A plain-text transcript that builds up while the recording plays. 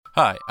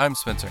Hi, I'm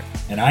Spencer.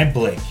 And I'm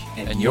Blake,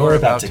 and you're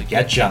about to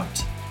get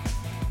jumped.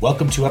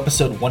 Welcome to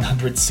episode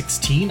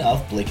 116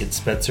 of Blake and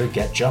Spencer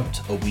Get Jumped,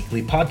 a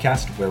weekly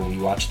podcast where we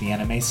watch the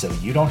anime so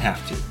you don't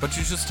have to. But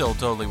you should still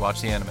totally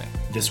watch the anime.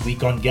 This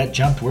week on Get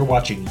Jumped, we're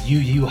watching Yu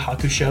Yu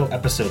Hakusho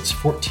episodes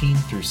 14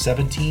 through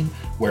 17,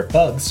 where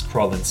bugs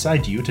crawl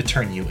inside you to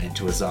turn you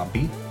into a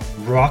zombie,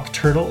 rock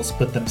turtles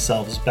put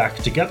themselves back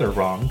together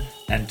wrong,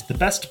 and the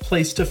best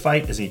place to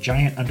fight is a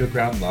giant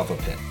underground lava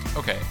pit.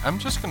 Okay, I'm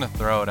just gonna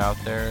throw it out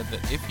there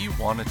that if you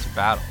wanted to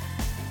battle,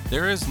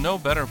 there is no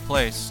better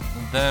place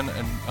than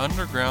an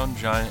underground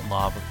giant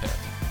lava pit.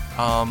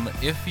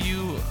 If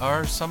you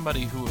are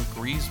somebody who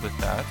agrees with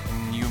that,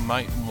 and you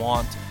might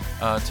want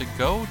to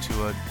go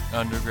to an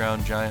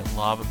underground giant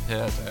lava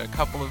pit a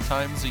couple of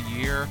times a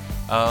year,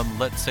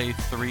 let's say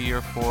 3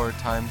 or 4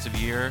 times a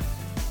year,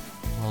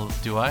 well,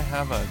 do I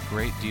have a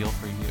great deal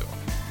for you?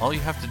 All you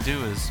have to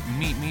do is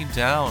meet me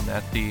down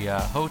at the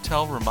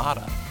Hotel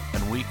Ramada,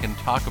 and we can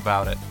talk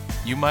about it.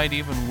 You might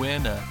even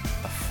win a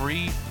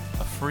free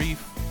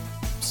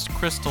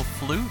crystal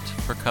flute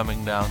for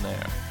coming down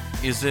there.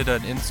 Is it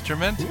an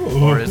instrument,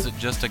 or is it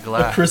just a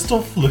glass? A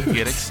crystal flute.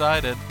 Get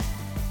excited.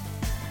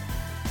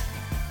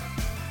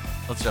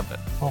 Let's jump in.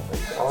 Oh my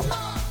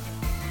god.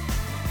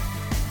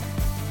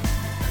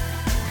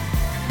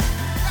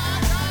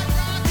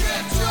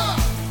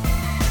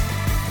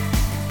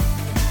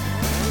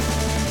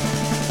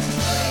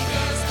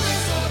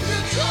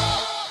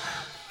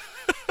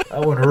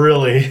 That one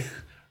really...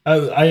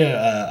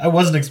 I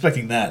wasn't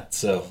expecting that,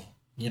 so...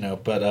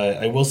 but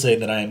I will say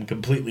that I am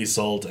completely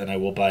sold and I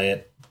will buy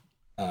it.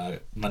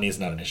 Money is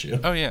not an issue.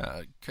 Oh,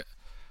 yeah.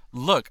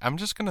 Look, I'm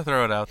just going to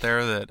throw it out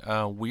there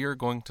that we are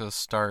going to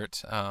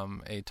start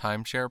a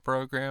timeshare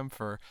program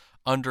for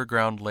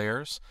underground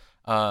layers.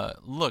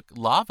 Look,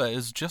 lava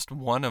is just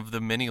one of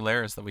the many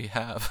layers that we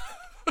have.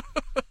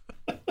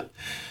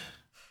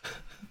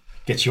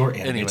 Get your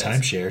anime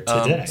timeshare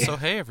today. So,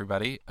 hey,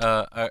 everybody.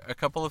 A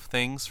couple of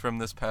things from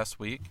this past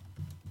week.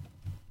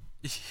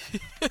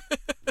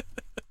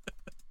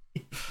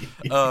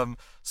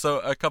 So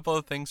a couple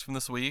of things from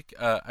this week.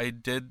 I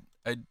did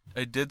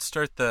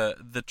start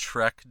the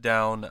trek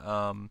down.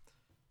 1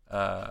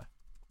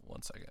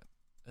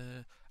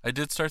 second. I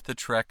did start the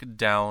trek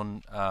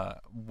down.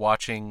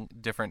 Watching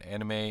different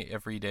anime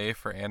every day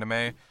for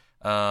anime.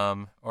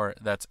 Or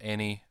that's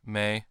Annie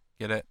May.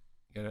 Get it?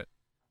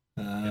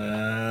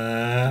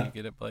 Can you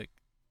get it, Blake?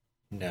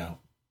 No.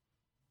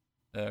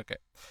 Okay.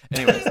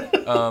 Anyways,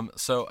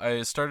 so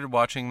I started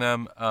watching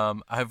them.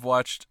 I've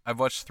watched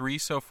 3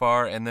 so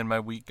far, and then my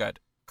week got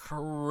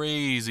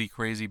crazy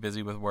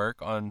busy with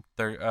work on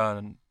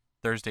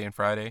Thursday and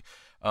Friday.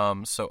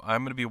 So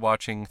I'm going to be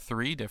watching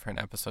 3 different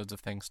episodes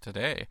of things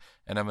today,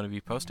 and I'm going to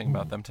be posting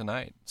about them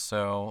tonight.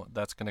 So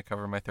that's going to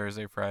cover my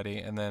Thursday, Friday,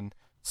 and then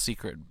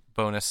secret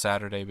bonus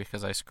Saturday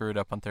because I screwed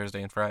up on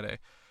Thursday and Friday.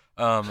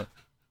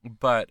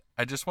 But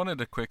I just wanted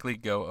to quickly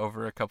go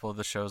over a couple of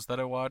the shows that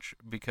I watch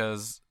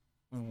because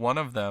one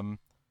of them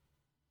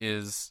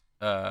is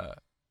on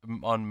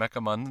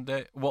Mecha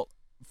Monday. Well,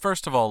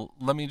 first of all,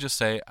 let me just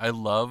say I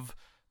love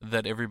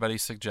that everybody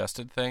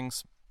suggested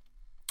things,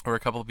 or a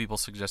couple of people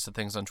suggested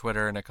things on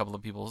Twitter, and a couple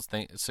of people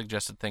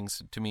suggested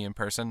things to me in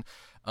person.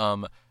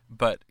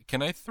 But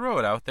can I throw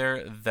it out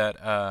there that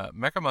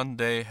Mecha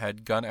Monday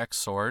had Gun X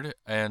Sword,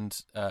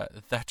 and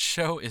that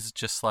show is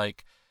just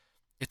like,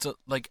 it's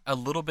a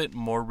little bit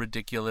more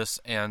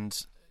ridiculous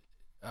and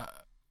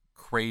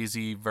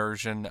crazy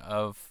version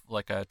of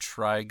like a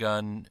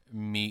Trigun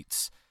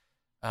meets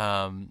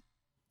I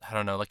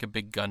don't know, like a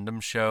Big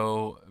Gundam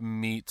show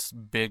meets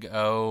Big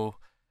O.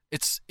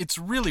 It's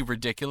really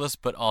ridiculous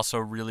but also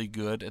really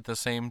good at the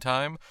same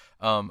time.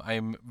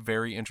 I'm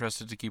very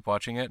interested to keep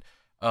watching it.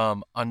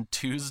 On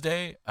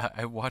Tuesday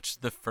I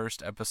watched the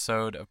first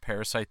episode of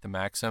Parasite the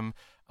Maxim.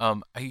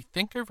 I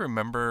think I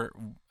remember,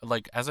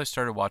 like, as I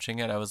started watching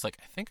it, I was like,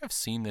 I think I've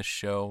seen this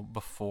show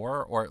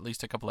before, or at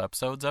least a couple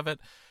episodes of it.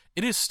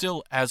 It is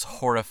still as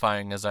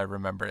horrifying as I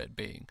remember it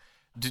being.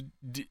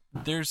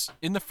 There's,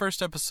 in the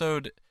first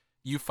episode,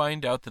 you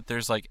find out that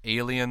there's, like,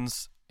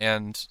 aliens,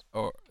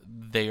 or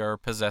they are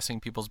possessing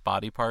people's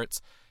body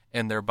parts,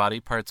 and their body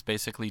parts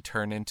basically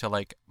turn into,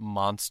 like,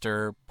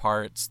 monster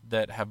parts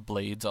that have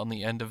blades on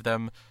the end of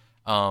them,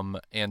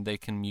 and they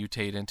can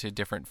mutate into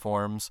different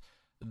forms.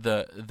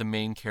 The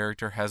main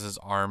character has his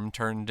arm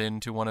turned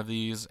into one of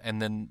these, and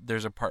then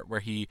there's a part where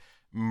he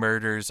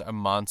murders a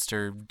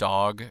monster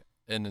dog,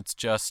 and it's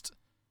just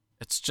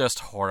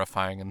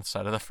horrifying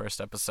inside of the first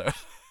episode.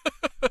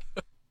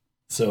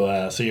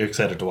 So you're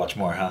excited to watch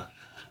more, huh?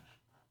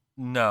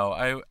 No,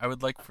 I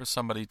would like for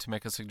somebody to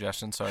make a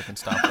suggestion so I can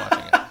stop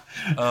watching it.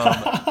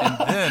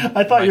 And then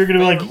I thought you were going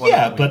to be like,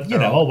 yeah, but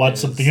I'll watch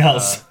something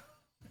else.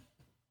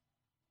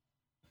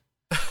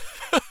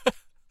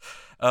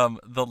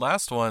 The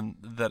last one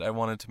that I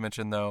wanted to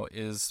mention, though,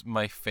 is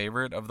my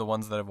favorite of the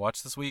ones that I've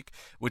watched this week,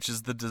 which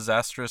is The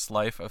Disastrous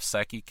Life of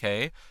Saki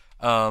K.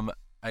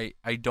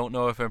 I don't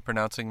know if I'm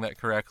pronouncing that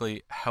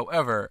correctly.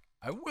 However,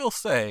 I will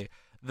say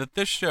that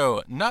this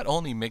show not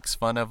only makes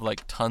fun of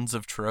like tons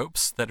of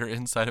tropes that are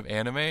inside of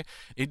anime,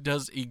 it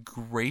does a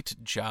great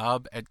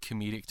job at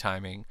comedic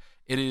timing.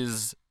 It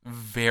is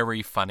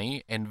very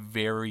funny and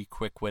very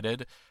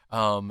quick-witted,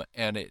 and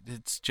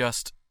it's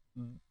just,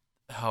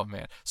 oh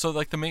man. So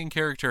like the main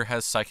character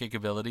has psychic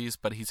abilities,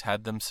 but he's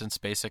had them since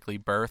basically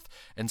birth,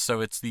 and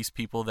so it's these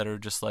people that are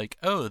just like,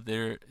 oh,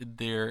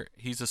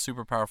 he's a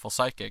super powerful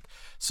psychic.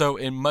 So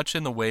in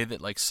the way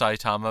that like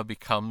Saitama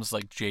becomes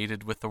like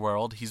jaded with the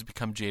world, he's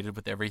become jaded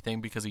with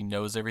everything because he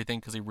knows everything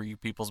because he reads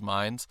people's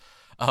minds.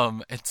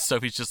 And so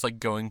he's just like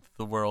going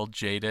through the world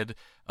jaded.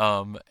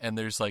 And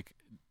there's like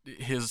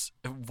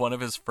one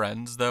of his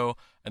friends though,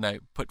 and I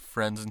put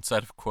friends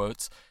inside of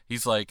quotes.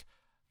 He's like,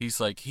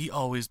 he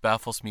always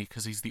baffles me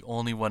because he's the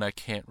only one I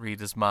can't read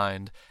his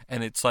mind.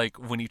 And it's like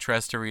when he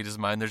tries to read his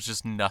mind, there's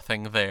just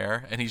nothing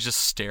there. And he's just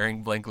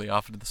staring blankly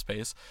off into the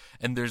space.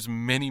 And there's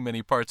many,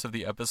 many parts of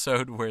the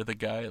episode where the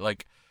guy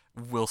like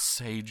will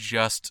say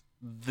just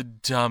the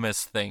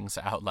dumbest things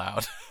out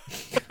loud.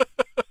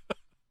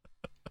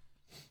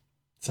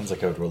 Sounds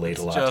like I would relate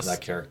a lot to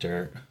that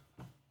character.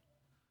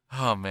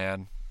 Oh,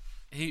 man.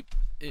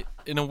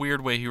 In a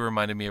weird way, he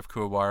reminded me of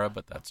Kuwabara,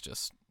 but that's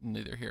just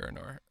neither here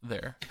nor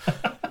there.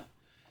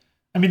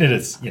 I mean, it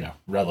is,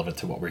 relevant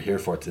to what we're here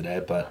for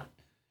today, but...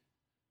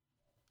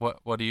 What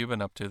have you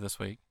been up to this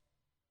week?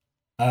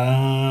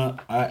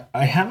 I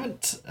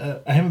haven't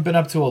been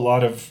up to a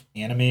lot of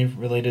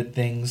anime-related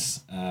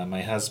things.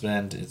 My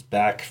husband is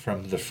back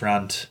from the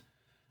front,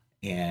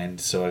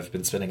 and so I've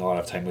been spending a lot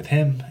of time with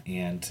him,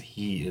 and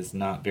he is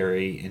not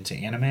very into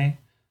anime,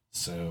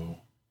 so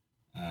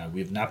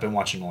we've not been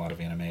watching a lot of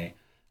anime.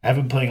 I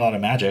haven't been playing a lot of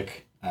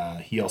Magic.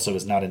 He also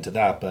is not into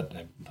that, but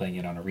I'm playing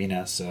it on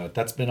Arena, so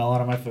that's been a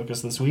lot of my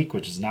focus this week,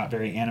 which is not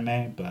very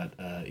anime, but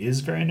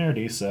is very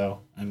nerdy,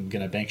 so I'm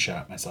going to bank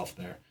shot myself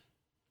there.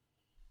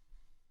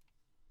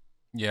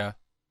 Yeah.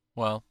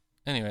 Well,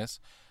 anyways,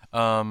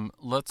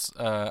 let's,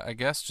 I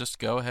guess, just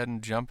go ahead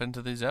and jump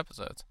into these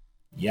episodes.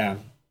 Yeah.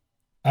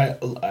 I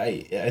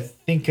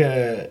think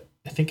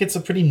it's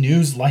a pretty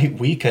news-light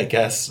week, I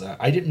guess.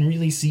 I didn't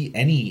really see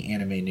any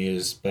anime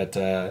news, but...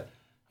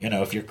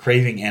 if you're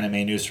craving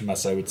anime news from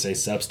us, I would say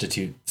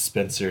substitute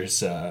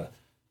Spencer's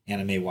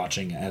anime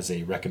watching as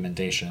a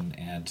recommendation,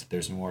 and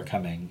there's more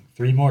coming.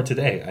 3 more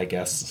today, I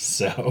guess.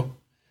 So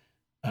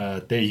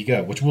there you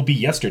go, which will be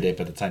yesterday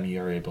by the time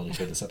you are able to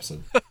hear this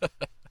episode.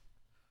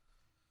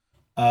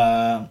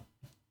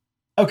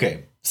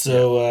 Okay,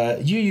 so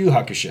Yu Yu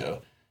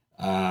Hakusho.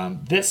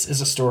 This is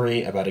a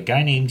story about a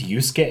guy named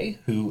Yusuke,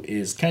 who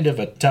is kind of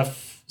a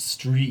tough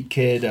street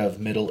kid of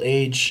middle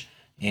age,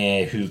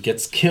 who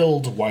gets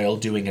killed while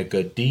doing a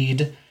good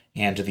deed,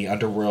 and the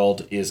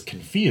underworld is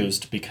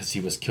confused because he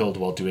was killed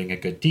while doing a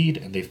good deed,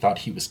 and they thought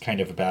he was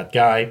kind of a bad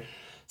guy,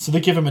 so they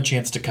give him a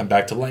chance to come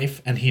back to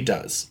life, and he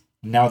does.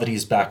 Now that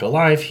he's back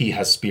alive, he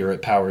has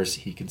spirit powers,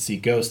 he can see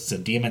ghosts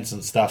and demons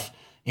and stuff,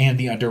 and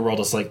the underworld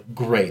is like,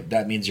 great,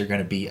 that means you're going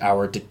to be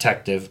our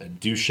detective and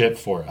do shit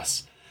for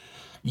us.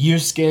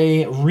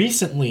 Yusuke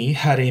recently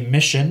had a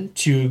mission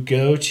to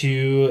go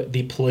to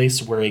the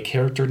place where a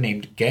character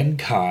named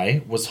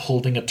Genkai was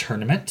holding a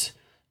tournament.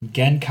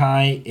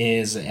 Genkai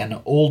is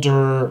an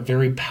older,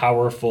 very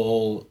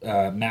powerful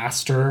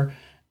master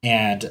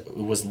and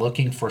was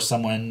looking for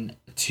someone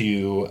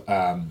to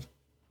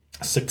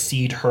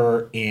succeed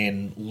her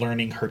in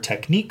learning her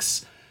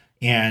techniques.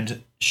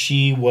 And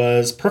she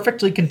was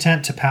perfectly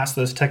content to pass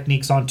those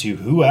techniques on to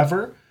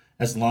whoever,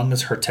 as long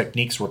as her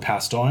techniques were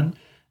passed on.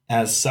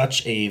 As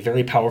such, a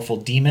very powerful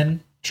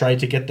demon tried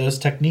to get those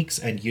techniques,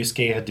 and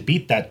Yusuke had to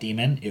beat that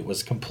demon. It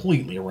was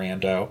completely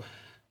rando,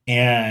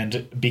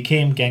 and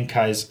became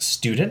Genkai's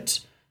student.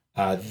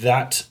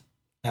 That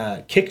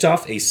kicked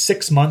off a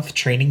 6-month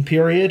training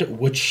period,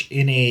 which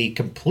in a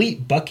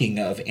complete bucking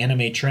of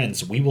anime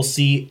trends, we will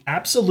see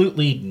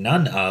absolutely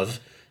none of,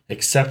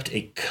 except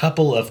a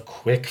couple of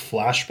quick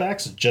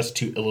flashbacks just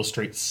to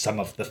illustrate some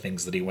of the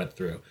things that he went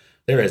through.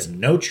 There is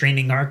no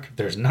training arc.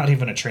 There's not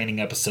even a training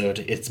episode.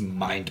 It's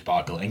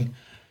mind-boggling.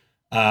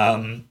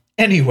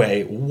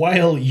 Anyway,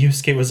 while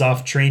Yusuke was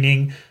off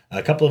training,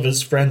 a couple of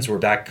his friends were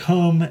back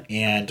home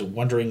and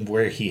wondering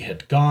where he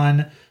had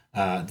gone.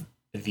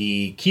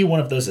 The key one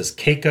of those is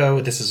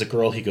Keiko. This is a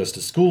girl he goes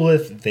to school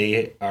with.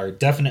 They are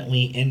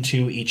definitely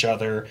into each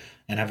other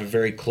and have a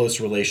very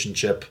close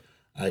relationship,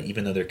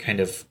 even though they're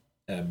kind of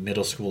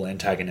middle school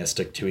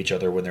antagonistic to each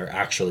other when they're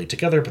actually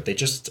together, but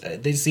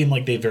they seem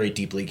like they very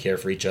deeply care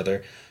for each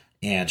other.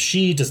 And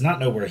she does not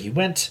know where he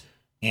went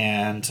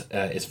and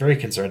is very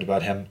concerned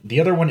about him. The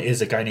other one is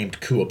a guy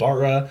named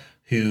Kuwabara,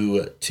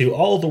 who to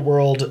all the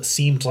world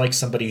seemed like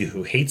somebody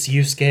who hates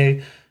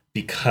Yusuke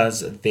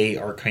because they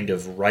are kind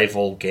of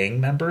rival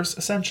gang members,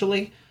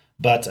 essentially.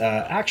 But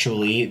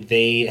actually,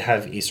 they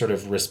have a sort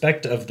of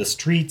respect of the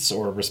streets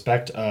or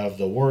respect of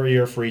the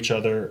warrior for each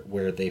other,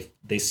 where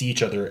they see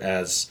each other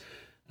as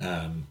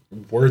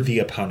worthy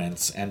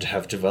opponents and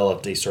have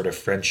developed a sort of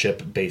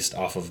friendship based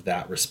off of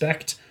that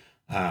respect.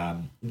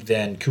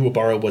 Then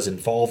Kuwabara was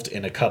involved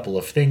in a couple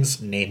of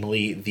things,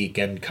 namely the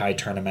Genkai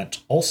tournament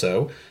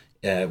also,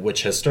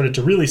 which has started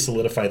to really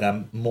solidify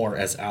them more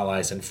as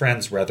allies and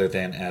friends rather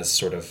than as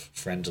sort of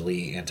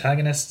friendly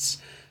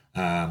antagonists.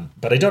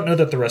 But I don't know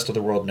that the rest of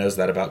the world knows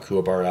that about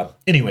Kuwabara.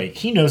 Anyway,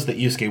 he knows that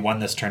Yusuke won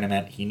this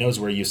tournament. He knows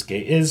where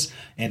Yusuke is,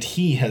 and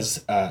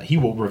he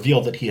will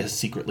reveal that he has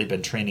secretly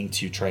been training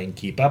to try and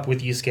keep up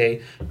with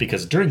Yusuke,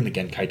 because during the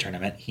Genkai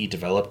tournament, he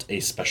developed a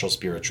special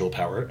spiritual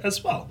power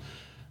as well.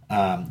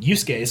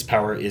 Yusuke's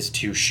power is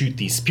to shoot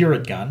the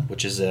spirit gun,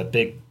 which is a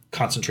big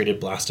concentrated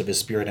blast of his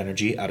spirit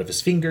energy out of his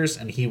fingers,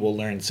 and he will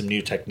learn some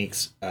new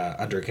techniques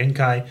under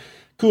Genkai.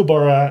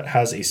 Kuwabara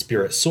has a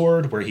spirit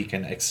sword where he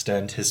can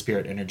extend his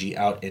spirit energy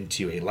out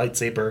into a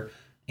lightsaber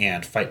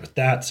and fight with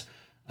that.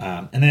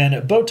 And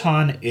then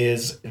Botan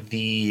is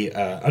the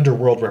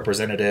underworld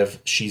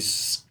representative. She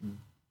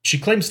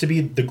claims to be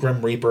the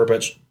Grim Reaper,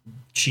 but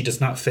she does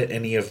not fit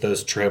any of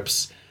those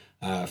tropes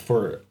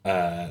for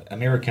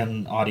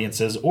American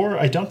audiences, or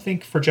I don't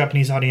think for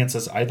Japanese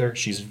audiences either.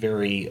 She's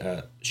very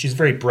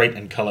bright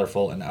and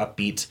colorful and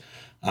upbeat.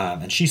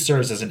 And she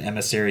serves as an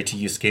emissary to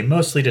Yusuke,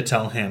 mostly to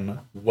tell him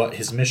what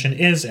his mission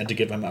is and to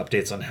give him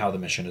updates on how the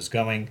mission is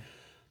going.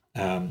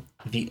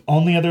 The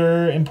only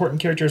other important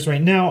characters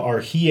right now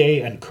are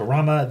Hiei and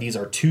Kurama. These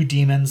are two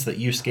demons that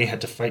Yusuke had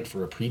to fight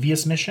for a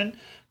previous mission.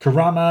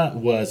 Kurama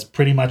was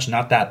pretty much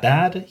not that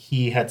bad.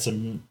 He had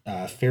some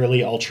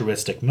fairly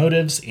altruistic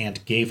motives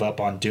and gave up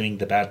on doing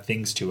the bad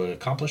things to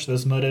accomplish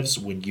those motives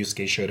when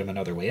Yusuke showed him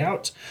another way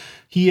out.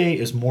 Hiei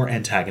is more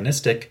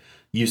antagonistic.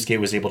 Yusuke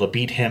was able to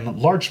beat him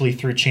largely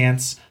through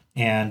chance,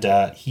 and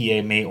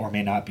Hiei may or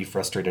may not be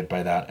frustrated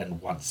by that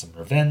and want some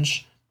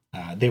revenge.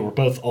 They were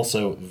both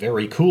also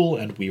very cool,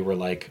 and we were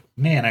like,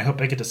 man, I hope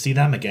I get to see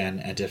them again,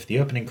 and if the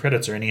opening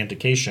credits are any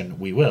indication,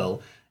 we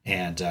will.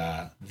 And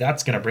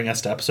that's going to bring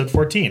us to episode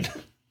 14.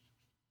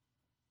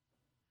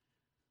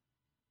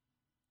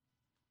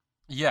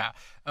 Yeah.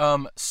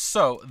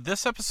 So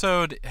this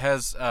episode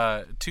has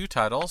two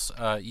titles.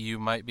 You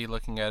might be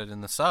looking at it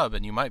in the sub,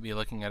 and you might be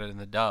looking at it in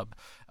the dub.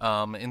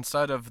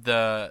 Inside of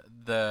the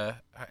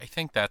I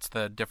think that's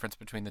the difference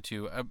between the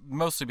two.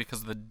 Mostly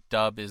because the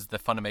dub is the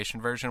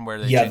Funimation version where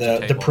they change the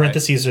table, the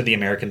parentheses are the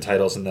American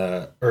titles, and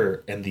the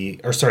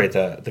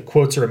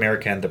quotes are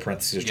American, the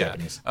parentheses are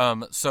Japanese.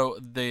 So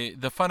the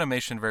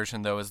Funimation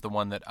version though is the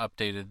one that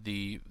updated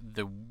the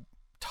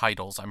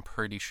titles, I'm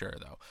pretty sure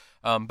though.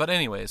 But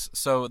anyways,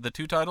 so the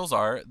two titles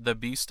are The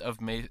Beasts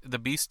of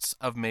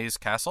Maze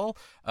Castle,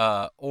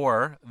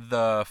 or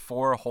The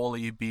Four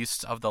Holy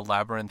Beasts of the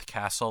Labyrinth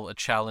Castle, A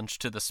Challenge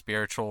to the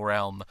Spiritual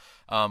Realm,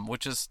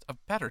 which is a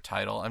better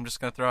title. I'm just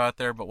going to throw out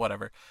there, but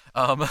whatever.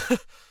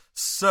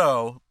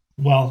 So...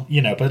 Well,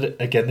 but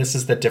again, this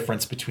is the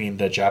difference between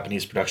the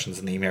Japanese productions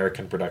and the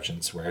American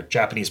productions, where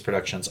Japanese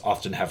productions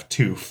often have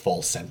two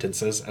full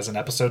sentences as an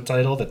episode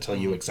title that tell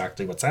you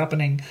exactly what's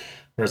happening,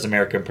 whereas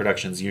American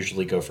productions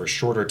usually go for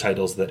shorter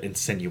titles that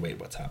insinuate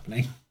what's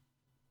happening.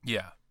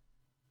 Yeah.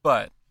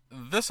 But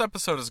this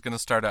episode is going to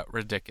start out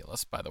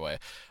ridiculous, by the way.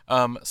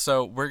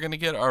 So we're going to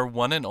get our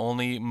one and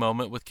only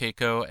moment with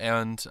Keiko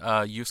and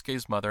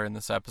Yusuke's mother in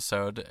this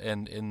episode,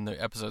 and in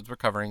the episodes we're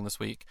covering this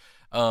week.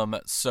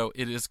 So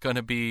it is going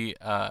to be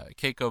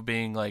Keiko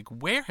being like,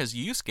 where has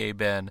Yusuke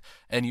been?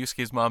 And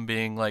Yusuke's mom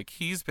being like,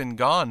 he's been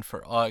gone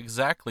for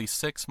exactly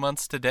 6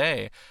 months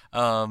today.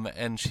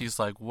 And she's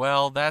like,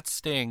 well, that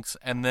stinks.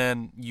 And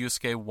then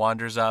Yusuke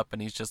wanders up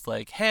and he's just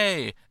like,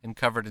 hey, and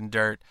covered in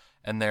dirt.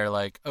 And they're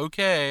like,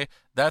 okay,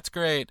 that's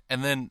great.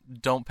 And then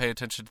don't pay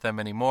attention to them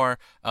anymore,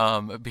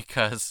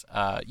 because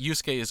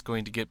Yusuke is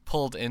going to get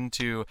pulled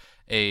into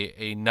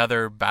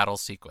another battle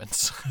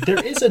sequence.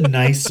 There is a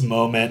nice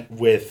moment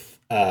with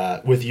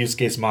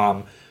Yusuke's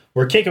mom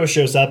where Keiko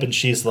shows up and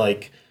she's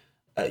like,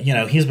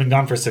 he's been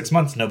gone for 6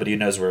 months. Nobody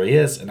knows where he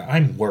is. And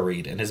I'm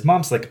worried. And his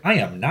mom's like, I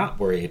am not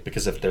worried,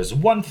 because if there's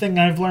one thing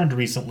I've learned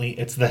recently,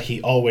 it's that he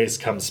always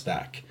comes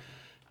back.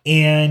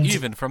 And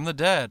even from the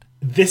dead.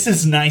 This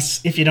is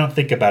nice if you don't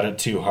think about it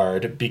too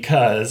hard,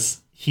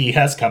 because he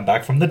has come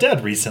back from the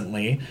dead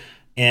recently,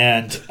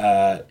 and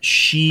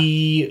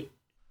she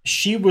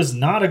was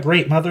not a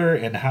great mother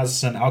and has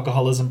some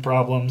alcoholism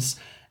problems,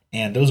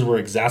 and those were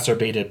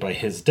exacerbated by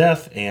his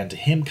death, and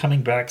him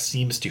coming back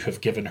seems to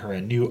have given her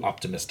a new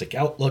optimistic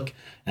outlook,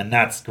 and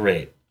that's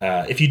great.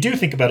 If you do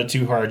think about it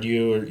too hard,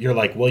 you're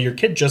like, well, your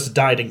kid just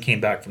died and came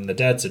back from the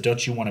dead, so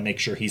don't you want to make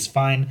sure he's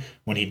fine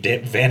when he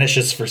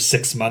vanishes for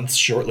 6 months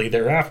shortly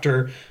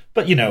thereafter?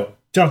 But,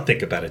 don't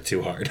think about it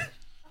too hard.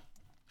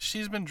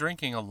 She's been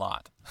drinking a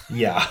lot.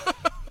 Yeah.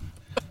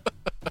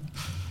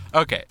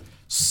 Okay,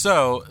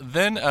 so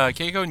then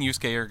Keiko and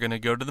Yusuke are going to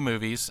go to the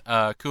movies.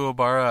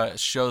 Kuwabara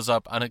shows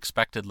up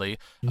unexpectedly.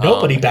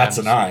 Nobody bats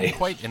an eye.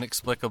 Quite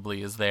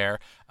inexplicably is there.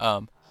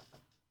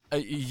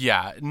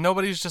 Yeah,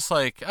 nobody's just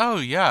like, oh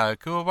yeah,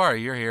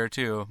 Kuwabara, you're here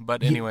too.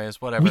 But anyways,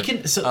 whatever.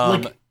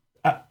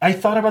 I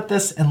thought about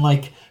this, and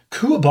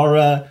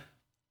Kuwabara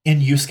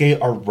and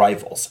Yusuke are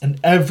rivals, and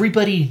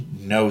everybody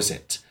knows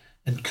it.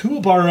 And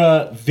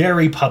Kuwabara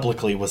very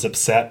publicly was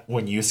upset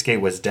when Yusuke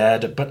was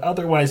dead, but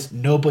otherwise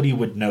nobody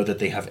would know that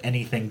they have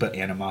anything but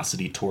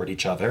animosity toward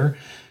each other.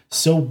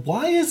 So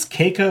why is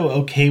Keiko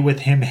okay with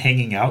him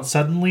hanging out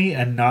suddenly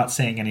and not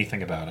saying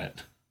anything about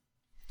it?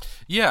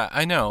 Yeah,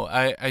 I know.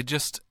 I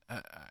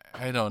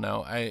don't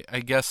know. I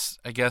guess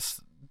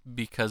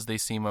because they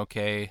seem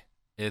okay,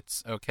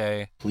 it's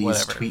okay. Please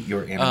Whatever. tweet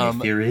your anime Um,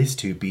 theories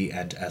to B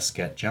and S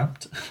Get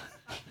Jumped.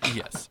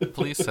 yes,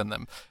 please send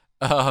them.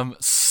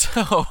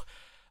 So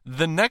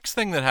the next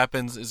thing that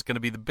happens is going to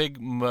be the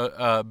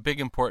big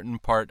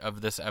important part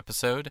of this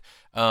episode.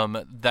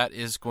 That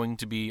is going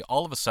to be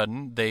all of a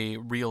sudden they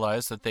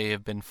realize that they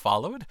have been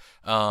followed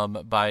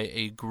by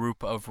a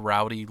group of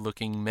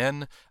rowdy-looking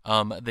men.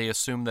 They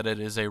assume that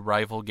it is a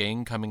rival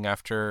gang coming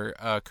after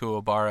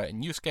Kuwabara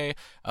and Yusuke.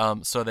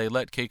 So they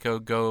let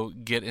Keiko go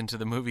get into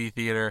the movie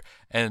theater.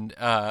 And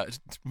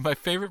my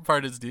favorite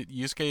part is that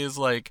Yusuke is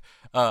like,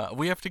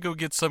 "We have to go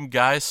get some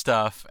guy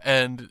stuff,"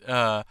 and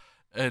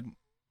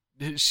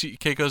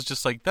Keiko's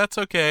just like, "That's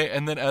okay."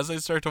 And then as I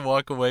start to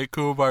walk away,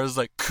 Kuwabara's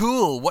like,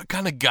 "Cool, what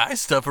kind of guy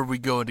stuff are we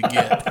going to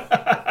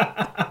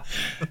get?"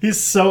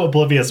 He's so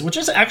oblivious, which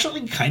is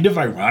actually kind of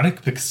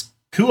ironic because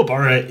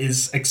Kuwabara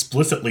is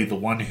explicitly the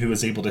one who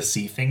is able to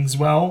see things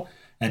well,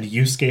 and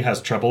Yusuke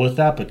has trouble with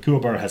that, but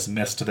Kuwabara has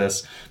missed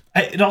this.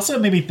 It also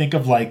made me think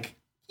of, like,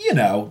 you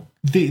know,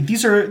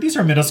 these are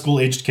middle school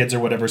aged kids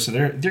or whatever, so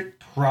they're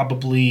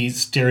probably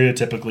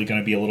stereotypically going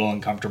to be a little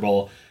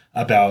uncomfortable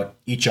about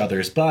each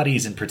other's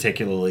bodies, and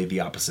particularly the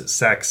opposite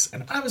sex.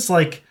 And I was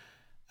like,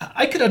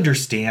 I could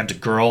understand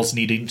girls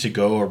needing to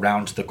go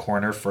around the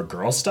corner for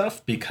girl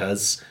stuff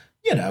because,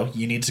 you know,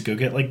 you need to go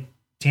get like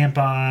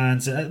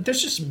tampons.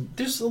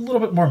 There's a little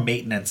bit more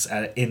maintenance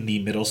in the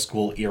middle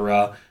school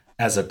era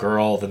as a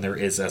girl than there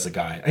is as a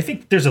guy. I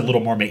think there's a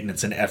little more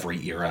maintenance in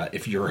every era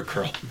if you're a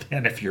girl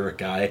than if you're a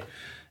guy.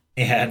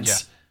 And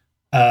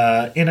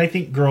and I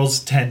think girls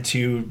tend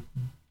to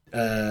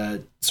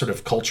sort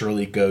of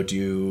culturally go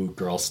do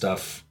girl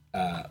stuff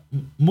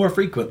more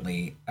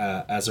frequently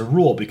as a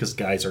rule because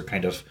guys are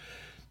kind of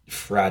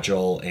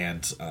fragile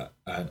and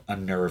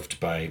unnerved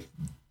by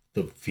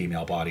the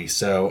female body.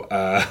 So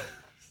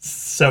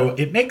so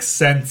it makes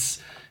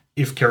sense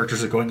if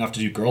characters are going off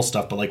to do girl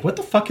stuff, but like, what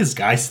the fuck is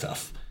guy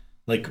stuff?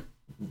 Like,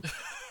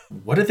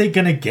 what are they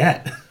gonna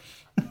get?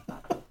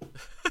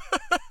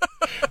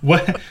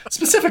 What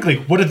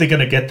are they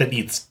gonna get that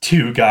needs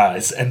two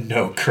guys and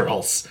no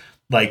girls?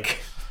 Like,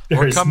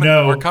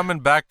 we're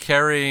coming back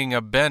carrying a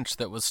bench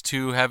that was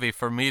too heavy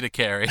for me to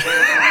carry.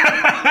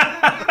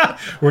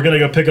 We're gonna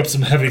go pick up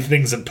some heavy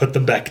things and put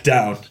them back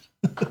down.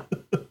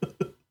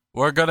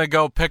 We're gonna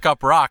go pick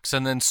up rocks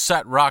and then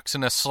set rocks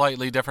in a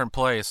slightly different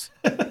place.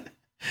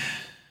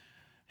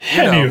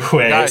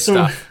 Anyway,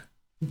 so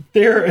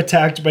they're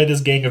attacked by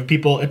this gang of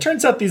people. It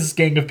turns out these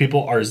gang of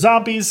people are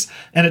zombies,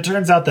 and it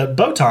turns out that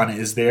Botan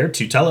is there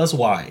to tell us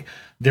why.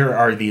 There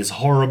are these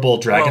horrible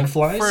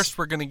dragonflies. Well, first,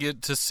 we're going to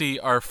get to see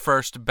our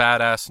first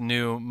badass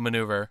new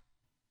maneuver.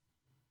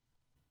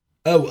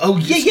 Oh,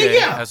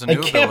 yeah. I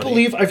can't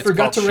believe I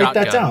forgot to write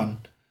that down.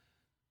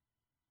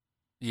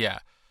 Yeah.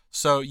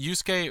 So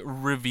Yusuke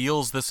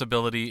reveals this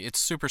ability. It's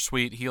super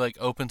sweet. He like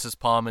opens his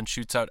palm and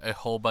shoots out a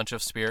whole bunch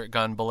of spirit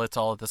gun bullets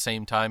all at the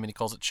same time, and he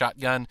calls it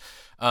shotgun.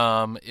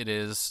 It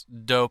is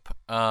dope.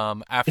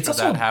 After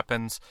that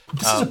happens,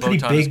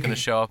 Botan is going to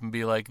show up and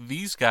be like,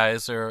 "These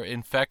guys are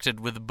infected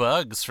with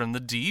bugs from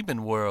the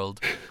demon world,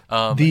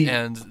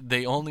 and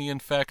they only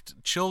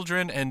infect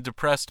children and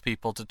depressed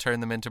people to turn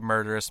them into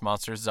murderous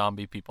monster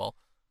zombie people."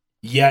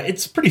 Yeah,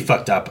 it's pretty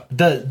fucked up.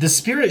 The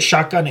spirit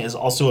shotgun is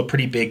also a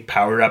pretty big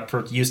power up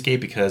for Yusuke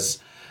because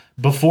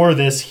before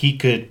this, he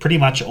could pretty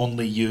much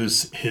only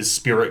use his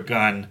spirit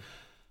gun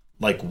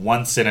like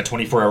once in a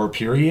 24-hour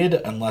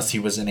period unless he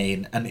was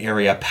in an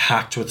area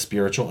packed with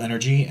spiritual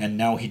energy, and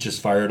now he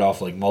just fired off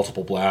like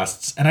multiple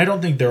blasts. And I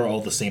don't think they're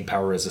all the same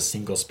power as a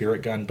single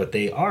spirit gun, but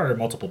they are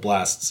multiple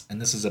blasts,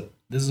 and this is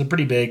a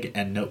pretty big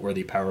and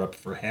noteworthy power up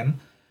for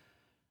him.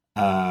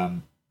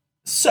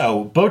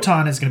 So,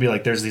 Botan is going to be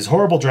like, there's these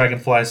horrible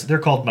dragonflies. They're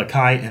called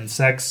Makai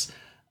insects.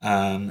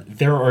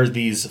 There are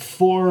these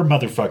 4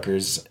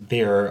 motherfuckers.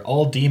 They're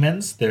all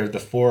demons. They're the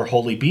 4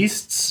 holy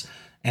beasts.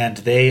 And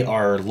they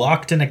are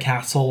locked in a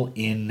castle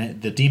in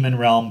the demon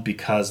realm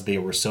because they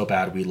were so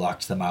bad we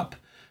locked them up.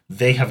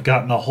 They have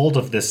gotten a hold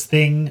of this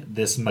thing,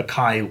 this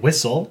Makai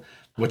whistle,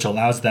 which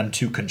allows them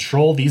to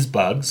control these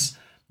bugs.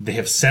 They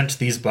have sent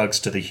these bugs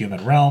to the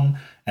human realm,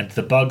 and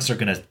the bugs are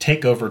going to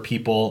take over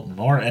people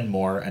more and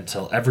more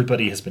until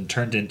everybody has been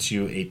turned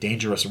into a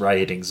dangerous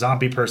rioting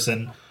zombie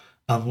person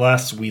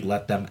unless we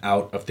let them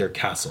out of their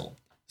castle.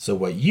 So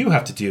what you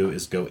have to do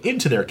is go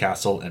into their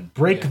castle and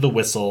break the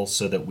whistle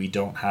so that we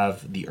don't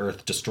have the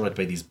earth destroyed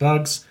by these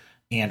bugs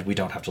and we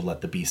don't have to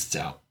let the beasts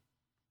out.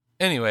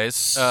 Anyways,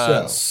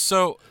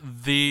 so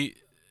the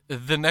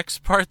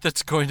next part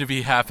that's going to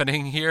be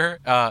happening here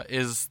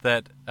is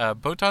that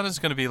Botan is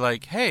going to be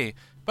like, hey,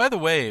 by the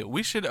way,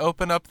 we should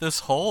open up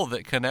this hole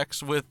that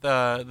connects with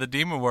the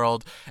demon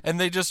world. And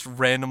they just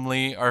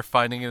randomly are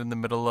finding it in the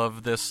middle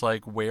of this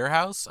like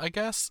warehouse, I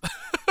guess.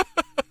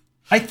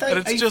 I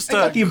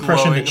got the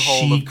impression that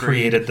she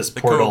created this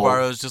portal.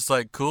 Kuwabara is just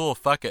like, cool,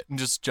 fuck it, and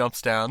just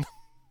jumps down.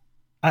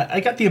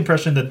 I got the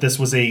impression that this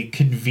was a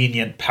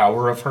convenient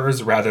power of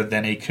hers rather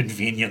than a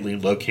conveniently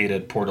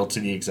located portal to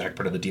the exact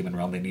part of the demon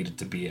realm they needed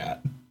to be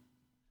at.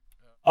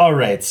 All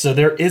right, so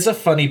there is a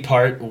funny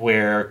part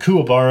where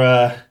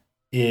Kuwabara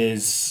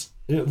is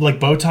like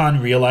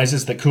Botan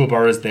realizes that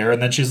Kuwabara is there,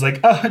 and then she's like,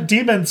 "Oh,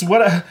 demons!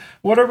 What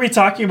are we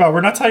talking about?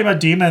 We're not talking about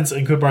demons."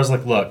 And Kuwabara's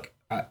like, "Look,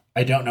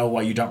 I don't know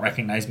why you don't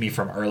recognize me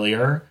from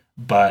earlier,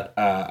 but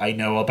I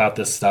know about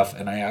this stuff,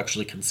 and I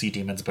actually can see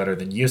demons better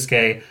than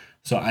Yusuke.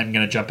 So I'm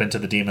gonna jump into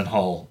the demon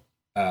hole,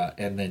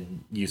 and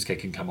then Yusuke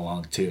can come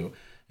along too."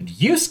 And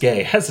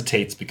Yusuke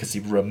hesitates because he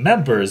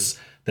remembers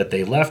that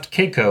they left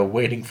Keiko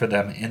waiting for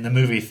them in the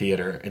movie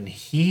theater, and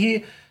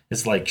he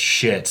is like,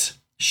 "Shit,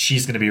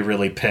 she's gonna be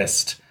really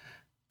pissed.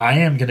 I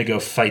am gonna go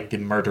fight the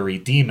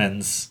murdery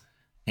demons,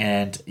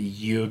 and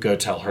you go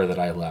tell her that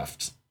I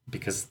left,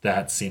 because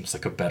that seems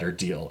like a better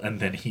deal." And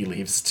then he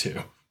leaves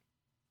too.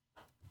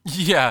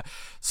 Yeah,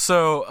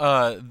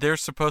 so they're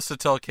supposed to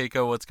tell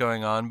Keiko what's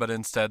going on, but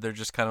instead they're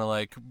just kind of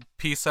like,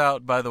 "Peace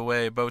out, by the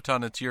way,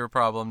 Botan, it's your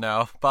problem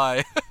now.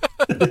 Bye."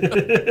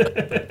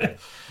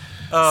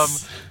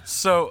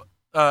 So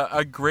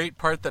a great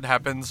part that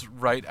happens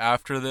right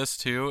after this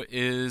too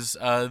is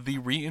the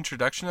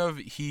reintroduction of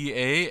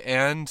Hiei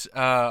and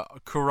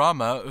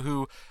Kurama,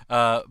 who,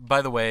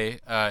 by the way,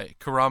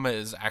 Kurama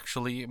is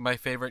actually my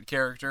favorite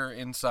character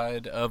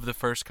inside of the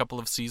first couple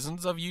of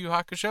seasons of Yu Yu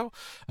Hakusho.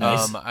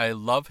 Nice. I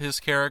love his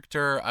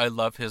character. I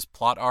love his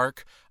plot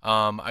arc.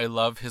 I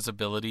love his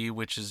ability,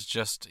 which is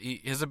just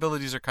his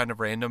abilities are kind of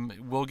random.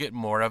 We'll get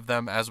more of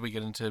them as we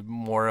get into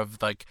more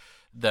of like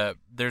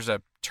there's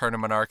a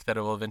tournament arc that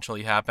will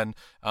eventually happen,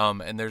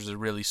 and there's a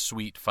really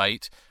sweet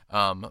fight,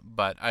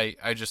 but I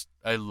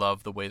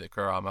love the way that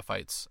Kurama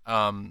fights.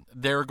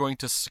 They're going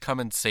to come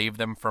and save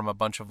them from a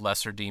bunch of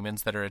lesser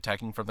demons that are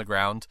attacking from the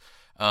ground.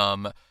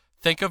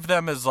 Think of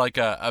them as like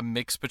a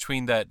mix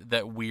between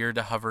that weird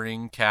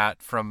hovering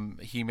cat from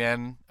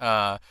He-Man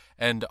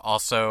and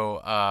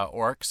also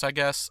orcs, I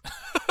guess.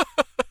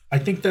 I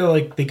think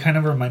they kind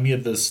of remind me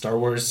of the Star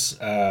Wars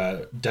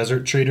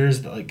desert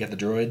traders that like get the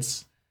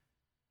droids.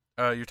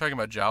 You're talking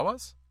about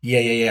Jawas?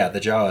 Yeah, the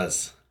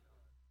Jawas.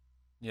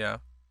 Yeah.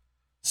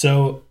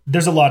 So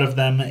there's a lot of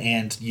them,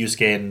 and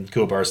Yusuke and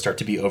Kuwabara start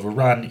to be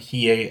overrun.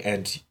 Hiei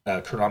and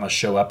Kurama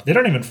show up. They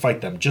don't even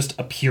fight them. Just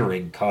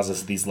appearing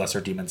causes these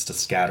lesser demons to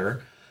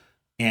scatter.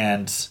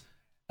 And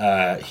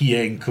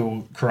Hiei and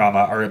Kurama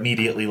are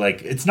immediately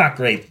like, "It's not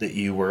great that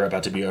you were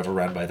about to be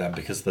overrun by them,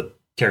 because the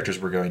characters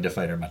we're going to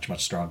fight are much,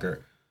 much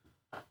stronger."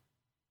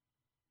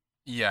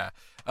 Yeah.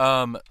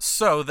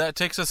 So that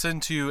takes us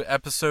into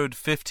episode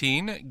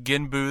 15,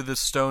 Genbu the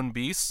Stone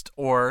Beast,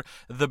 or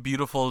The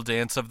Beautiful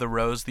Dance of the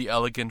Rose, the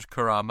Elegant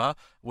Kurama,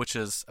 which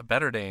is a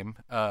better name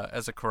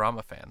as a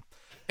Kurama fan.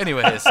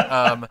 Anyways,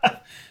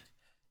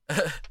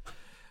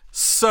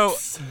 so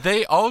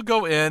they all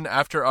go in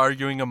after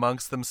arguing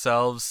amongst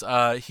themselves.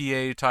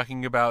 Hiei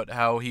talking about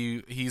how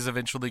he's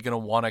eventually going to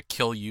want to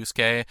kill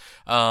Yusuke.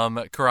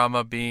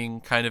 Kurama being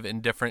kind of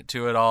indifferent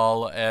to it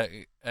all.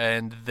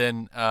 And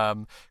then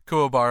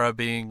Kuwabara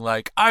being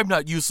like, I'm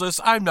not useless.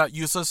 That's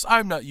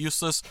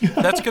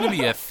going to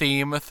be a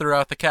theme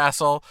throughout the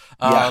castle.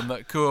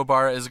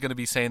 Kuwabara is going to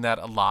be saying that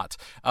a lot.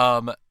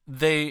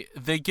 They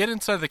get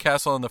inside the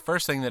castle, and the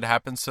first thing that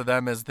happens to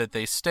them is that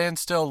they stand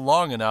still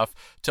long enough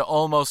to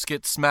almost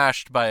get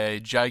smashed by a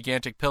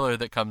gigantic pillar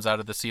that comes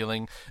out of the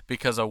ceiling,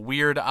 because a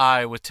weird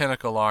eye with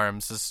tentacle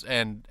arms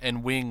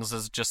and wings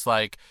is just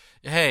like,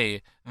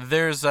 "Hey,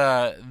 there's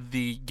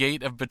the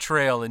gate of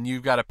betrayal, and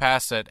you've got to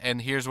pass it,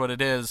 and here's what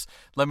it is.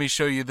 Let me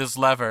show you this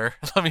lever.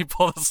 Let me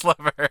pull this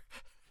lever."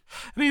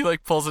 And he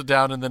like pulls it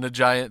down, and then a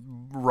giant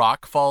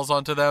rock falls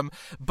onto them.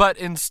 But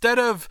instead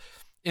of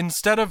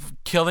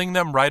killing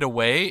them right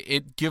away,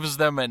 it gives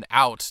them an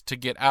out to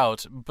get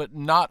out, but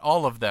not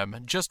all of them,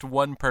 just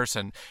one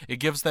person. It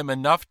gives them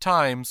enough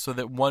time so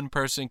that one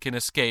person can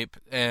escape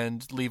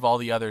and leave all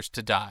the others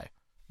to die.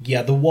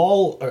 Yeah, the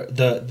wall,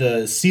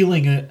 the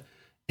ceiling,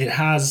 it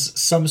has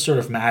some sort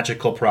of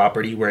magical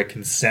property where it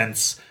can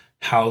sense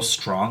how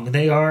strong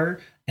they are,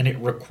 and it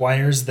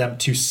requires them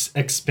to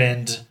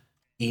expend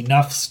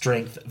enough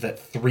strength that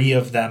 3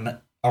 of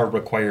them are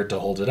required to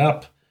hold it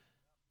up.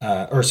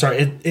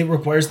 It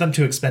requires them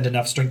to expend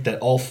enough strength that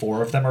all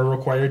 4 of them are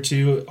required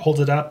to hold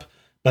it up,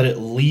 but it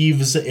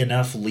leaves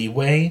enough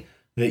leeway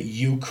that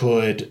you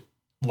could,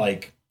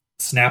 like,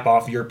 snap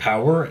off your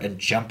power and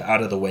jump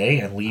out of the way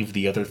and leave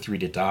the other 3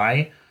 to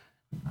die.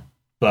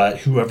 But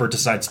whoever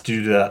decides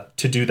to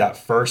do that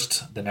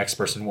first, the next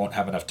person won't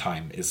have enough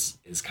time, is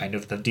kind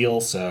of the deal.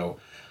 So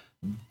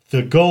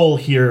the goal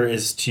here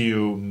is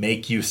to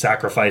make you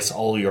sacrifice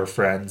all your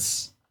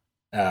friends,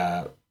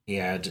 and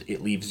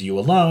it leaves you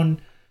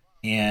alone,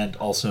 and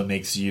also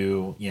makes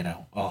you,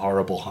 a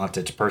horrible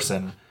haunted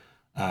person.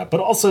 But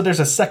also there's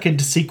a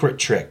second secret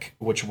trick,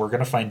 which we're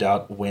going to find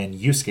out when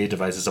Yusuke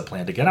devises a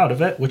plan to get out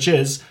of it, which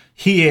is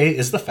Hiei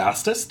is the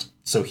fastest,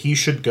 so he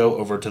should go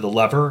over to the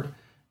lever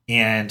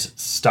and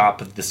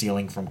stop the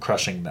ceiling from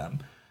crushing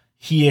them.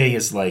 Hiei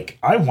is like,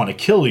 I want to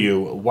kill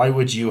you. Why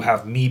would you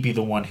have me be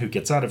the one who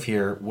gets out of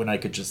here when I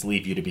could just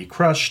leave you to be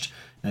crushed?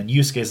 And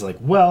Yusuke's like,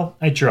 well,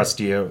 I trust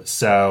you,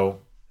 so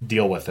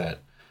deal with it.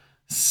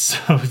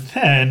 So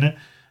then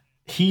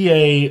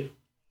Hiei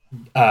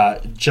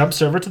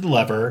jumps over to the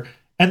lever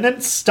and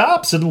then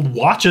stops and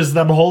watches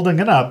them holding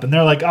it up. And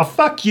they're like, oh,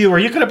 fuck you. Are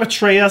you going to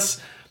betray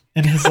us?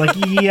 And he's like,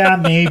 yeah,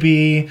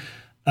 maybe.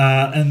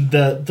 And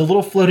the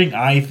little floating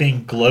eye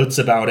thing gloats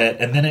about it,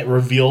 and then it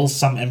reveals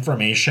some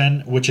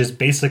information, which is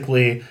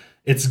basically,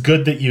 it's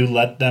good that you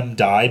let them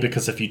die,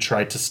 because if you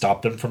tried to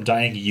stop them from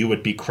dying, you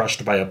would be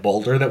crushed by a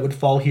boulder that would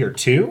fall here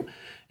too.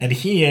 And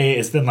Hiei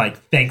is then like,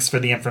 thanks for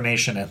the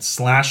information, and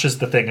slashes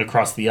the thing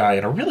across the eye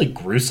in a really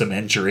gruesome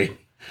injury.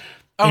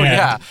 Oh, and,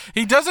 yeah.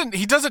 He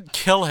doesn't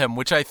kill him,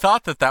 which I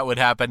thought that would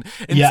happen.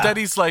 Instead,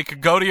 he's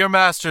like, go to your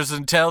masters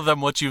and tell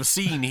them what you've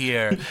seen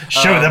here.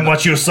 Show them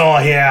what you saw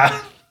here.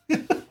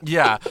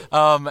 Yeah.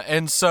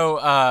 And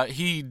so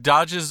he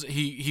dodges,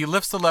 he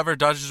lifts the lever,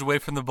 dodges away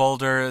from the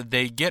boulder.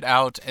 They get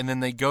out, and then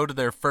they go to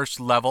their first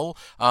level,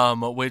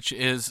 which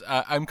is,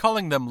 I'm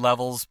calling them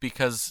levels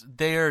because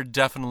they are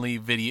definitely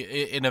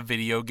in a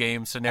video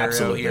game scenario.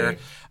 Absolutely. Here.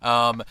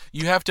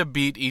 You have to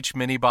beat each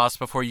mini boss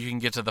before you can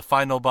get to the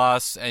final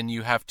boss, and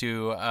you have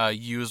to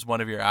use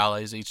one of your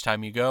allies each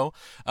time you go.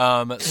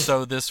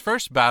 So this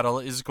first battle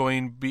is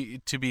going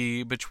to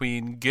be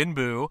between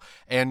Ginbu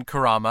and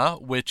Kurama,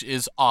 which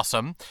is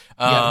awesome.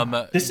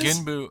 This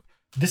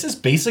is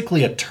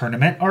basically a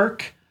tournament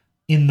arc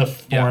in the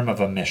form of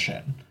a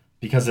mission,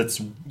 because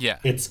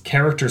it's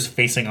characters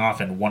facing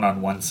off in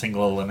one-on-one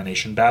single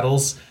elimination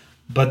battles,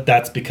 but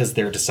that's because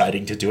they're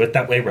deciding to do it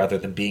that way rather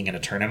than being in a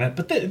tournament.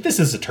 But this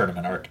is a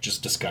tournament arc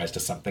just disguised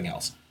as something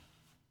else.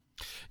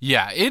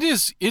 Yeah, it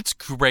is. It's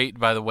great,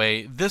 by the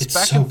way. This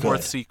back and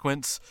forth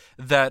sequence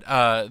that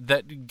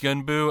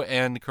Gunbu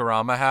and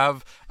Kurama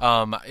have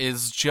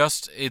is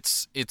just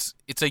it's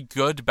a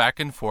good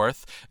back and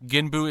forth.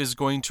 Ginbu is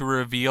going to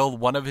reveal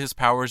one of his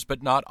powers,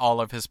 but not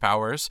all of his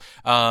powers,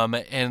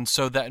 and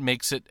so that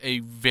makes it a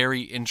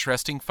very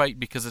interesting fight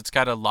because it's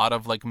got a lot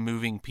of like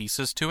moving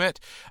pieces to it.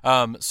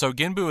 So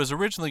Ginbu is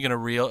originally going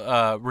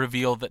to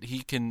reveal that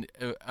he can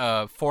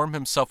form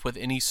himself with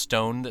any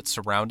stone that's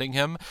surrounding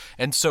him,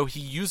 and so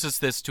he uses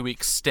this to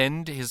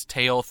extend his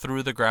tail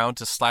through the ground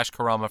to slash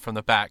Kurama from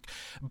the back.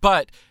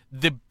 But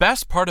the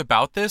best part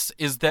about this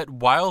is that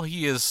while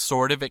he is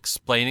sort of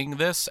explaining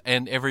this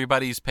and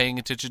everybody's paying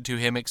attention to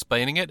him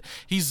explaining it,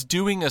 he's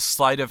doing a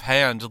sleight of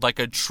hand like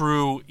a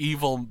true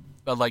evil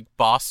like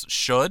boss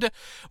should,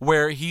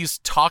 where he's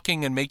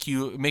talking and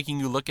making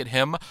you look at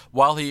him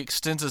while he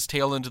extends his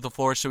tail into the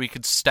floor so he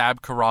could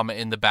stab Kurama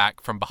in the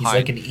back from behind. He's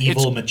like an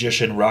evil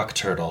magician rock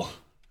turtle.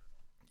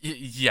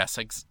 Yes,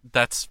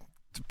 that's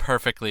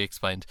perfectly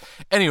explained.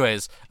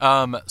 Anyways,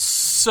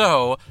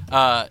 so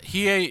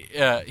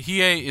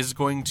Hiei is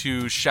going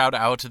to shout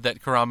out that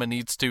Kurama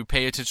needs to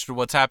pay attention to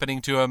what's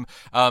happening to him.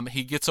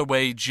 He gets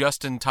away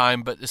just in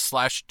time, but is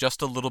slashed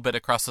just a little bit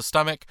across the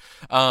stomach.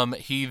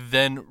 He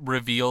then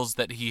reveals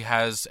that he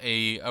has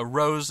a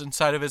rose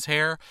inside of his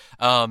hair,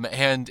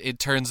 and it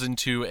turns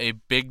into a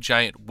big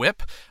giant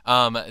whip.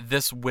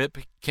 This whip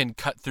can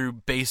cut through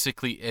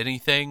basically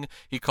anything.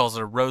 He calls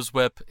it a rose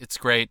whip. It's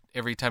great.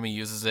 Every time he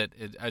uses it,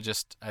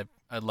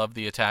 I love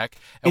the attack.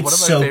 And one of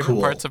my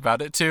favorite parts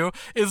about it too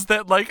is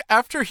that like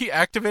after he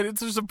activates,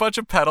 there's a bunch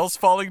of petals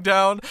falling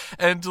down,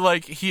 and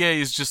like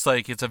Hiei is just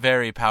like, it's a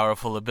very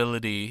powerful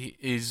ability.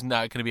 He's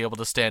not going to be able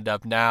to stand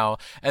up now.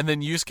 And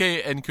then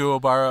Yusuke and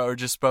Kuwabara are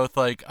just both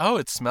like, oh,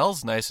 it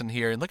smells nice in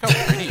here, and look how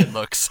pretty it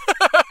looks.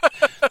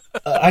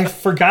 I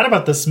forgot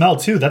about the smell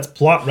too. That's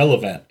plot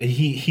relevant.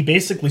 He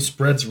basically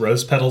spreads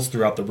rose petals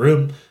throughout the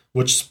room,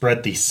 which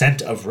spread the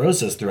scent of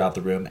roses throughout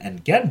the room,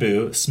 and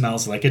Genbu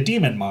smells like a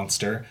demon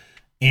monster,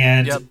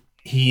 and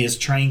he is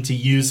trying to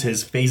use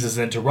his phases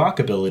into rock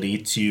ability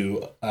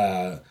to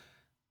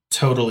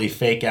totally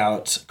fake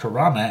out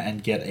Kurama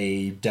and get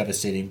a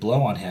devastating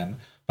blow on him.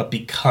 But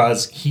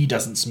because he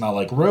doesn't smell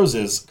like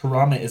roses,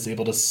 Kurama is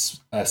able to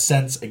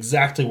sense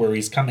exactly where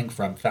he's coming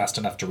from fast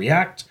enough to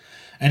react,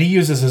 and he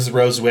uses his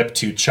rose whip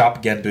to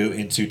chop Genbu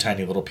into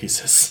tiny little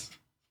pieces.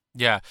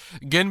 Yeah,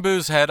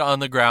 Genbu's head on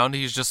the ground,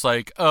 he's just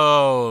like,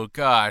 oh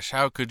gosh,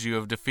 how could you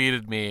have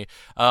defeated me?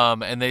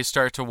 And they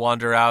start to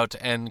wander out,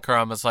 and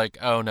Kurama's like,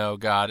 oh no,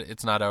 God,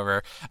 it's not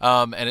over.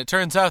 And it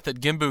turns out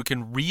that Genbu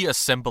can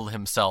reassemble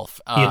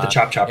himself. He had the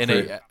chop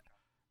fruit.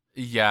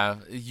 Yeah,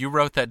 you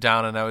wrote that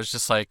down, and I was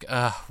just like,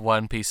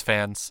 One Piece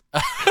fans.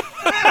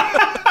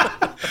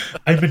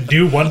 I'm a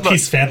new One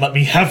Piece fan, let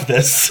me have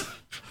this.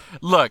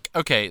 Look,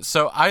 okay,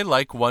 so I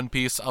like One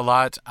Piece a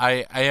lot.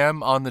 I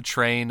am on the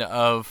train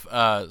of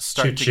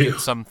start to get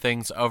some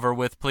things over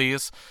with,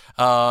 please.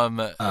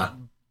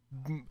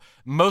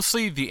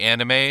 Mostly the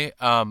anime.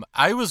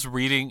 I've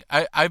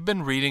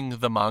been reading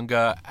the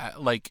manga,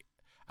 like,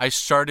 I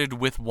started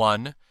with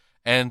one,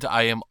 and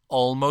I am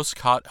almost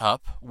caught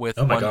up with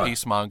One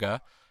Piece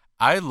manga.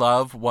 I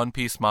love One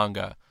Piece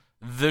manga.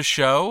 The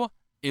show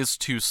is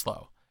too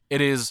slow. It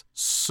is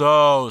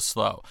so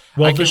slow.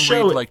 Well, I the can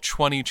show- read like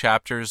 20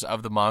 chapters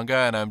of the manga,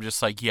 and I'm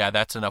just like, yeah,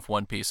 that's enough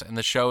One Piece. And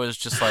the show is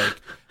just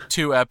like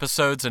 2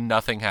 episodes and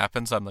nothing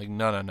happens. I'm like,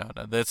 no.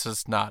 This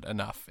is not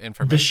enough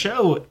information. The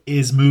show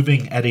is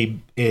moving at it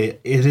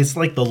is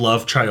like the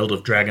love child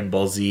of Dragon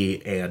Ball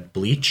Z and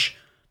Bleach,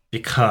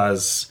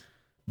 because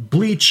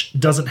Bleach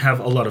doesn't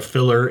have a lot of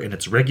filler in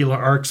its regular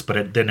arcs,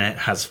 but then it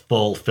has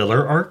full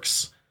filler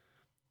arcs.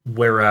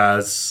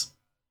 Whereas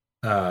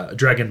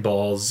Dragon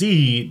Ball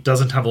Z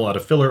doesn't have a lot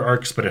of filler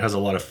arcs, but it has a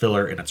lot of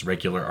filler in its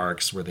regular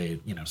arcs where they,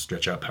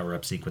 stretch out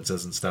power-up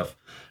sequences and stuff.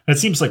 And it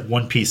seems like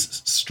One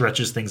Piece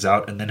stretches things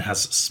out and then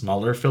has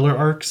smaller filler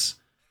arcs.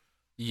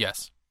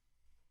 Yes.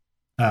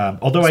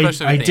 Although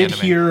I did anime.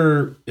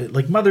 hear,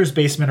 like, Mother's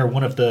Basement, or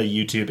one of the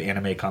YouTube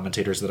anime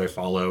commentators that I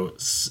follow,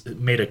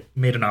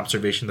 made an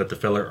observation that the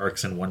filler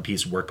arcs in One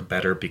Piece work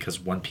better because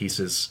One Piece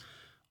is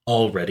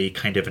already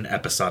kind of an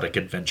episodic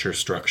adventure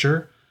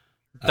structure.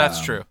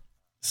 That's true.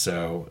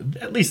 So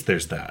at least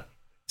there's that.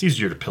 It's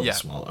easier to pill to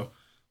swallow.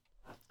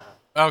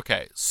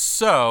 Okay,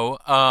 so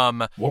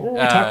What were we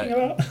talking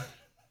about?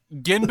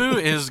 Ginbu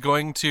is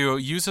going to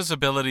use his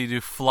ability to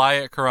fly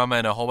at Kurama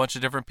in a whole bunch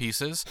of different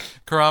pieces.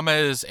 Kurama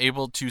is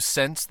able to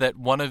sense that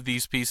one of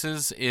these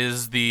pieces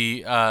is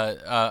the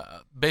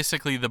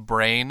basically the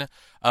brain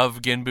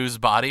of Ginbu's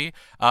body,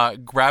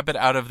 grab it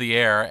out of the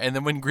air, and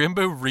then when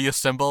Ginbu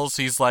reassembles,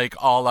 he's like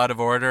all out of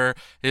order.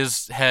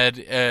 His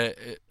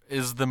head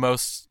is the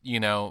most,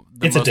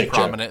 It's most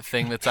prominent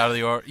thing that's out of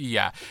the order.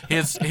 Yeah,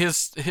 his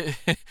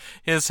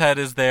head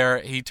is there.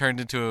 He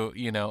turned into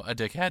a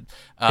dickhead.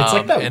 It's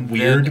like that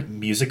weird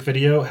music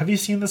video. Have you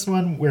seen this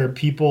one where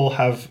people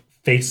have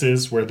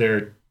faces where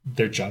their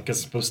junk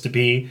is supposed to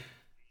be,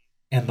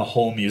 and the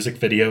whole music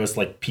video is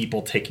like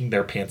people taking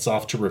their pants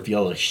off to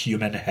reveal a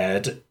human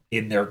head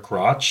in their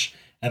crotch,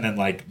 and then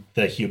like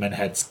the human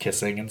head's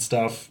kissing and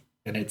stuff,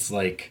 and it's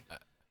like.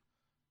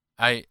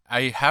 I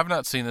have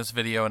not seen this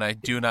video, and I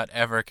do not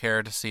ever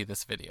care to see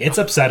this video. It's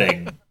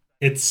upsetting.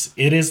 It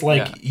is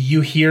like you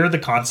hear the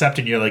concept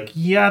and you're like,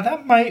 yeah,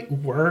 that might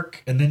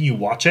work, and then you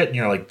watch it and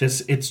you're like,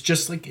 it's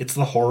just like, it's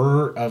the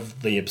horror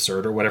of the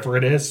absurd or whatever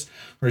it is.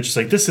 Where it's just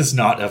like, this is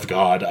not of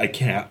God. I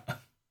can't.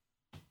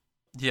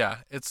 Yeah,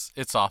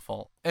 it's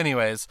awful.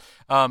 Anyways,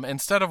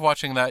 instead of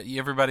watching that,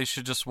 everybody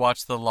should just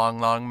watch the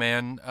Long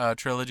Man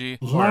trilogy.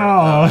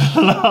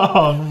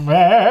 Long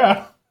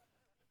Man.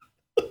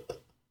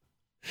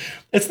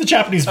 It's the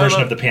Japanese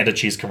version of the Panda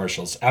Cheese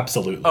commercials.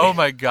 Absolutely. Oh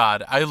my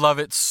God. I love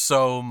it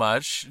so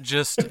much.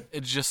 It's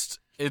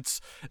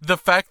the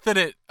fact that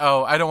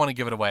I don't want to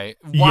give it away.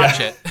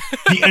 Watch it.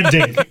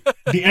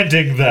 The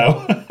ending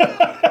though.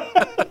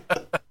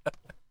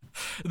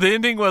 The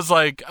ending was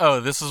like,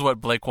 this is what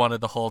Blake wanted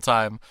the whole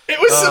time. It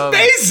was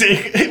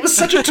amazing. It was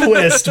such a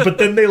twist, but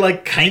then they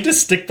like kind of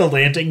stick the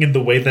landing in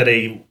the way that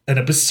an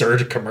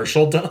absurd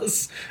commercial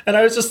does. And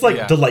I was just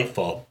like,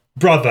 delightful.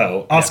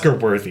 Bravo. Oscar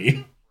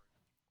worthy.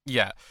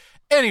 Yeah.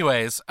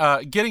 Anyways,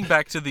 getting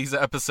back to these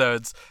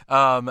episodes,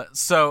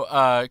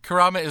 so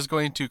Kurama is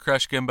going to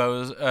crush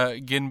Ginbu's,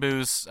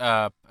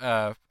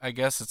 I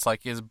guess it's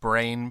like his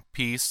brain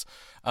piece,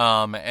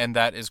 and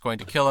that is going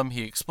to kill him.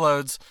 He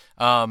explodes.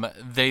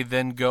 They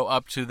then go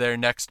up to their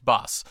next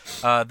boss.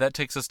 That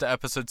takes us to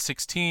episode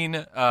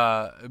 16,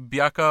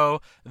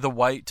 Byako, the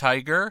White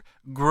Tiger,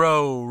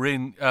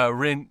 Reiken,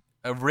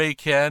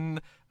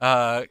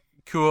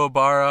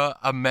 Kuwabara,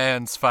 A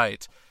Man's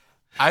Fight.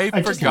 I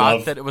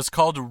forgot that it was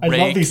called Reiken. I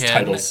love these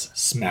titles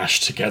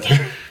smashed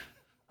together.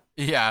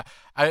 Yeah.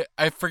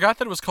 I forgot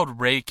that it was called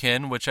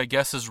Reiken, which I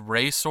guess is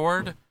Ray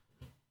Sword.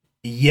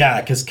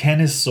 Yeah, because Ken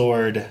is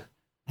sword,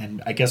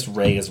 and I guess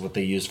Ray is what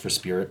they use for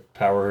spirit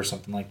power or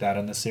something like that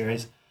in this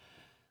series.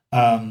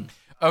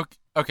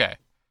 Okay.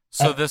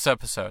 So this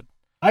episode.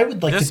 I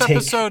would like to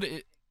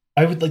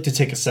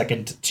take a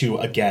second to,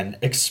 again,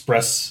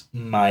 express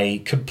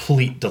my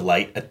complete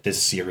delight at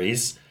this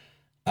series.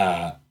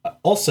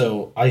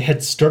 Also, I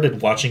had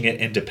started watching it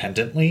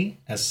independently,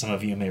 as some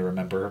of you may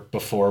remember,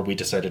 before we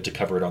decided to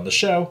cover it on the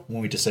show.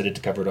 When we decided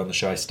to cover it on the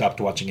show, I stopped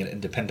watching it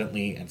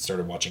independently and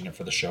started watching it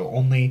for the show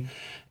only.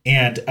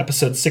 And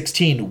episode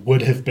 16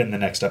 would have been the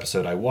next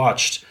episode I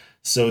watched.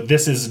 So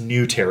this is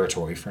new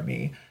territory for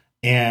me.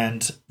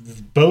 And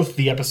both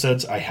the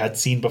episodes I had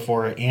seen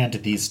before and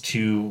these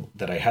two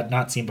that I had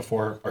not seen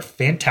before are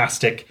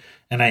fantastic.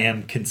 And I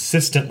am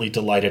consistently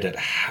delighted at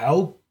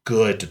how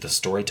good the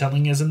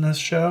storytelling is in this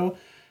show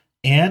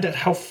and at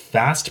how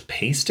fast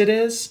paced it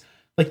is.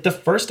 Like, the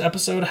first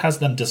episode has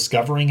them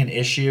discovering an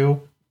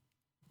issue,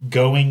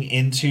 going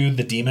into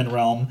the demon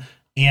realm,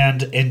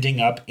 and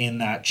ending up in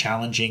that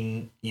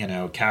challenging,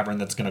 cavern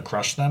that's going to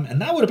crush them. And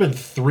that would have been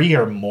 3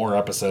 or more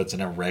episodes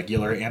in a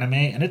regular anime,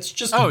 and it's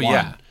just one.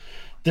 Yeah.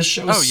 This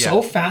show is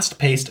so fast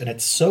paced and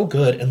it's so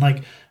good. And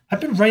like, I've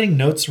been writing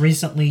notes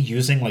recently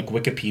using like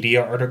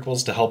Wikipedia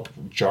articles to help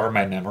jar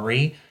my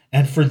memory.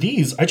 And for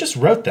these, I just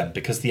wrote them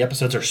because the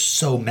episodes are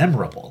so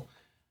memorable.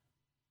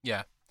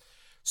 Yeah.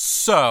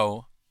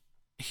 So,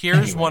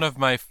 here's one of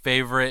my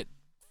favorite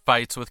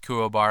fights with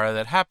Kuwabara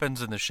that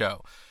happens in the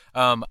show.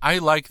 I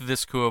like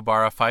this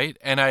Kuwabara fight,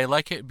 and I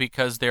like it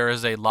because there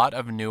is a lot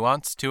of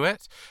nuance to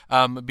it.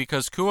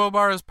 Because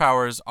Kuwabara's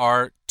powers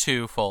are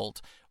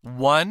twofold.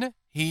 One,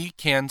 he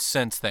can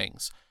sense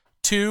things.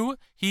 Two,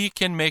 he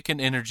can make an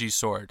energy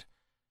sword.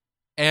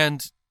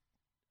 And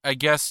I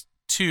guess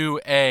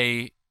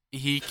 2A,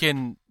 he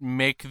can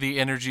make the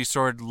energy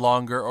sword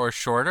longer or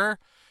shorter.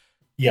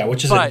 Yeah,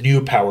 which is a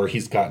new power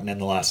he's gotten in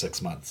the last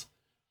 6 months.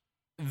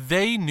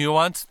 They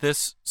nuance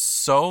this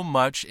so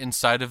much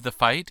inside of the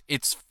fight.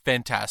 It's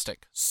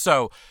fantastic.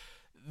 So,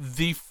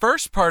 the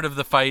first part of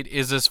the fight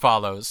is as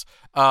follows.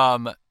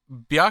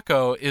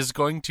 Byakko is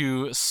going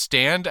to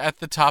stand at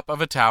the top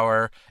of a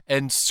tower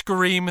and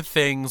scream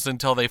things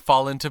until they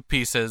fall into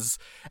pieces.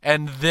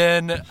 And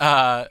then,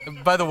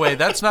 by the way,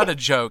 that's not a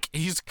joke.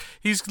 He's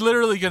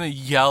literally going to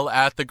yell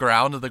at the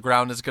ground, and the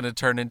ground is going to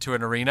turn into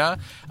an arena.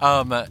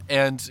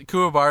 And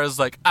Kuwabara's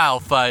like, I'll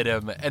fight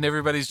him. And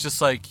everybody's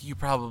just like, you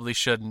probably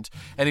shouldn't.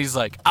 And he's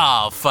like,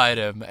 I'll fight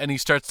him. And he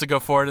starts to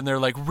go forward, and they're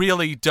like,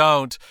 really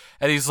don't.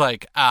 And he's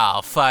like,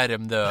 I'll fight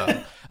him,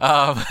 though.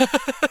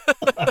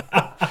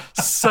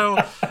 So,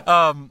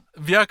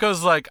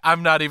 Byakko's like,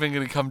 I'm not even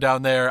going to come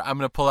down there. I'm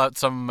going to pull out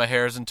some of my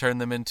hairs and turn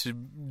them into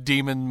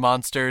demon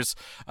monsters.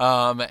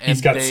 And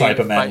he's got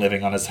Cyberman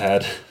living on his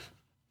head.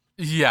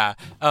 Yeah.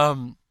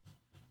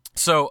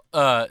 So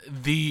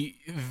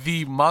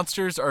the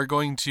monsters are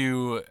going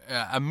to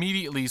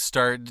immediately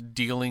start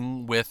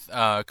dealing with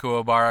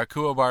Kuwabara.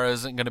 Kuwabara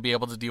isn't going to be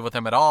able to deal with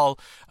him at all.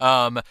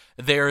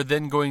 They're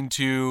then going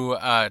to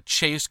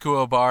chase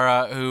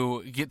Kuwabara,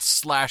 who gets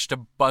slashed a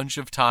bunch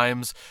of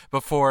times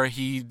before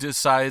he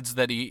decides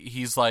that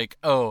he's like,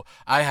 oh,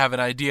 I have an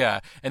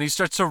idea. And he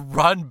starts to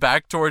run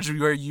back towards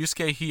where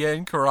Yusuke, Hiei,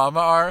 and Kurama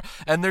are.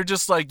 And they're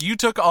just like, you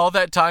took all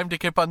that time to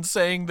keep on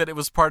saying that it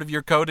was part of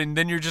your code, and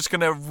then you're just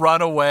going to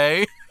run away.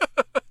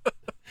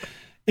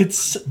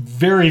 It's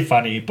very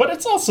funny, but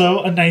it's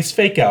also a nice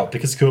fake out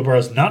because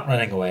Kuwabara's not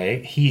running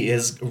away. He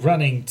is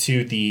running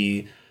to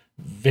the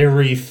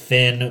very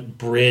thin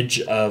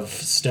bridge of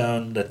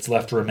stone that's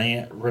left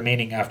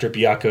remaining after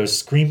Byakko's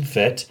scream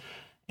fit,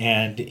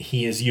 and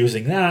he is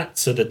using that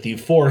so that the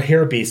 4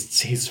 hair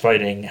beasts he's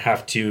fighting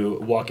have to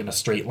walk in a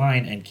straight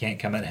line and can't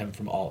come at him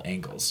from all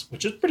angles,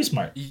 which is pretty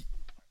smart.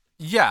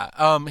 Yeah,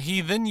 he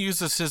then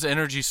uses his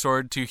energy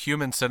sword to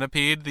human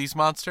centipede these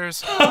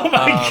monsters. Oh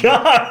my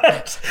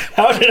god!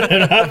 How did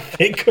I not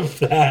think of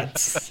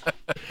that?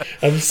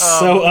 I'm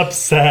so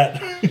upset.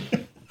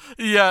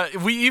 Yeah,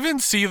 we even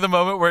see the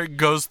moment where it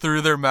goes through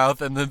their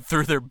mouth and then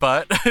through their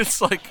butt.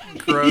 It's like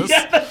gross.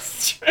 Yeah,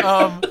 that's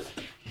true.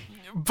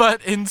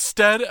 But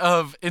instead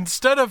of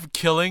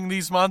killing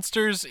these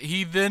monsters,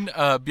 he then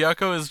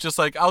Byakko is just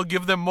like, I'll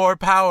give them more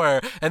power,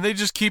 and they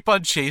just keep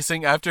on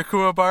chasing after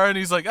Kuwabara, and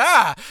he's like,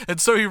 ah!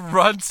 And so he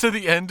runs to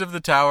the end of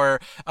the tower,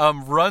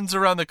 runs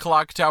around the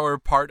clock tower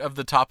part of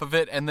the top of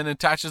it, and then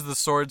attaches the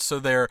sword so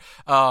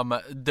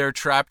they're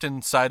trapped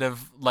inside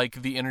of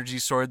like the energy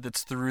sword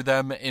that's through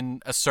them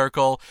in a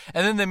circle,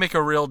 and then they make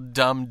a real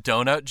dumb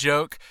donut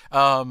joke,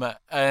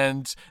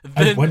 and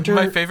then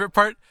my favorite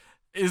part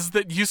is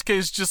that Yusuke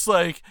is just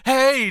like,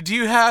 hey, do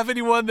you have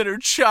anyone that are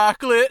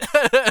chocolate?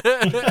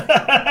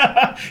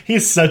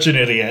 He's such an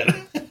idiot.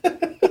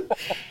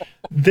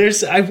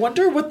 I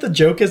wonder what the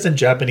joke is in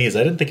Japanese.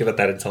 I didn't think about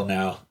that until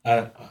now.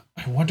 I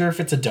wonder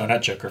if it's a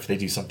donut joke or if they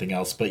do something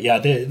else. But yeah,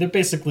 they're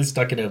basically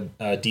stuck in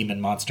a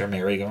demon monster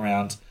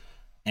merry-go-round.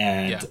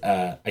 And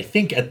I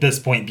think at this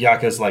point,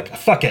 Byakko's like,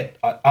 fuck it.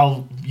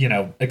 I'll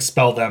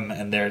expel them,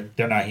 and they're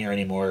not here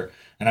anymore.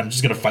 And I'm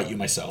just going to fight you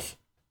myself.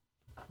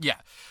 Yeah.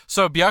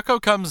 So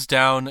Byakko comes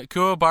down.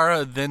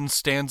 Kuwabara then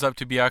stands up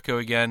to Byakko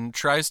again,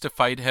 tries to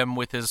fight him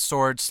with his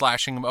sword,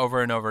 slashing him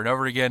over and over and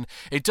over again.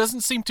 It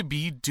doesn't seem to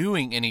be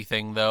doing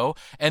anything, though.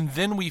 And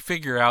then we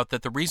figure out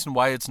that the reason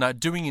why it's not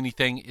doing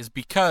anything is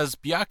because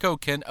Byakko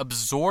can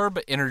absorb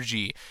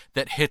energy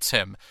that hits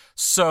him.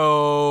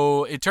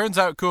 So it turns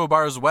out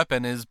Kuwabara's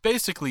weapon is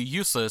basically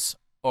useless.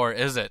 Or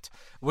is it?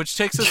 Which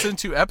takes us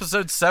into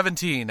episode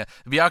 17,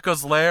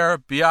 Byakko's Lair,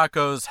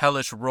 Byakko's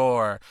Hellish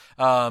Roar,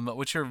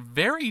 which are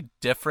very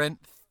different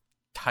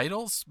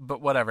titles, but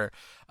whatever.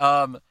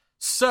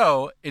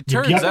 So it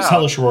turns out... Byakko's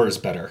Hellish Roar is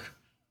better.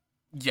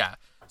 Yeah.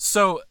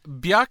 So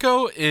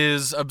Byakko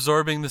is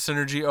absorbing this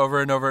energy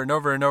over and over and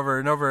over and over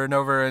and over and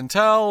over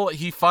until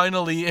he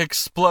finally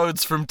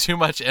explodes from too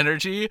much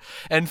energy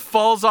and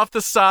falls off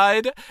the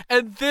side,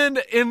 and then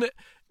in...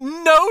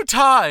 no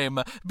time,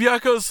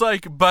 Byakko's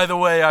like, by the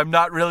way, I'm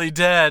not really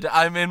dead.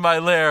 I'm in my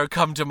lair.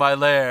 Come to my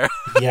lair.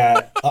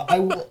 Yeah. I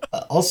will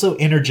also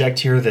interject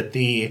here that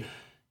the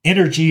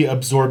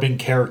energy-absorbing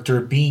character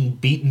being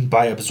beaten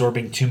by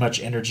absorbing too much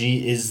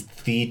energy is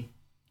the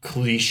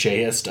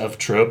clichéest of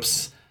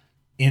tropes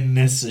in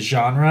this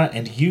genre,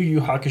 and Yu Yu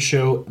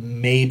Hakusho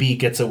maybe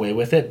gets away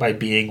with it by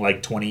being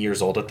like 20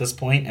 years old at this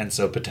point, and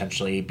so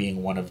potentially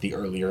being one of the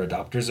earlier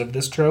adopters of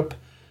this trope.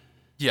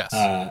 Yes.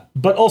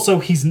 But also,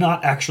 he's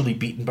not actually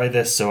beaten by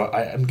this, so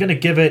I'm going to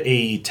give it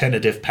a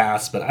tentative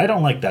pass, but I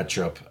don't like that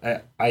trope.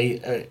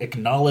 I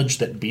acknowledge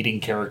that beating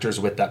characters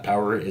with that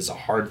power is a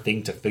hard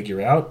thing to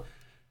figure out,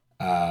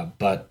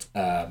 but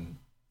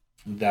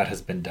that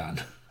has been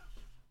done.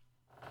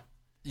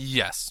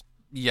 Yes,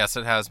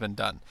 it has been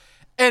done.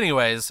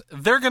 Anyways,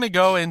 they're going to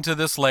go into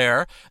this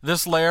lair.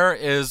 This lair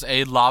is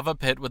a lava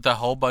pit with a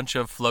whole bunch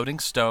of floating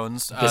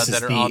stones this that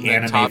is are on the the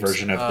anime tops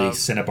version of the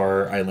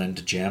Cinnabar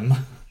Island gym.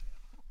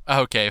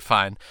 Okay,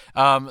 fine.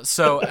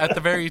 So at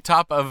the very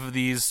top of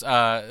these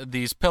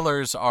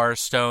pillars are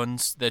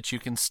stones that you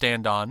can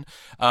stand on.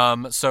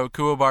 So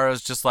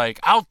Kuwabara's just like,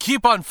 I'll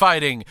keep on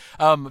fighting.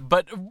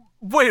 But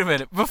wait a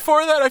minute.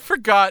 Before that, I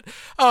forgot.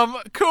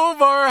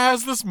 Kuwabara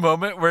has this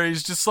moment where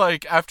he's just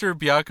like, after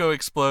Byakko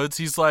explodes,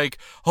 he's like,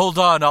 hold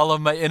on, all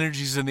of my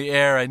energy's in the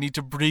air. I need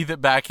to breathe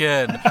it back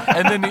in.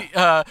 And then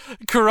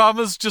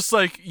Kurama's just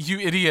like, you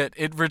idiot.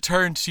 It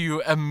returned to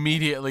you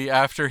immediately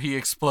after he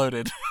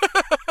exploded.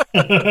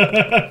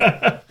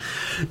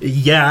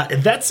 Yeah,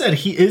 that said,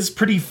 he is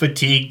pretty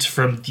fatigued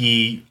from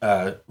the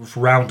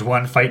round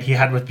 1 fight he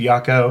had with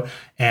Byakko,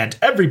 and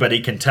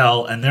everybody can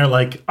tell, and they're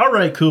like, all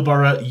right,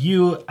 Kuwabara,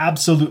 you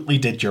absolutely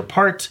did your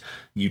part.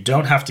 You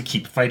don't have to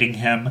keep fighting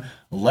him.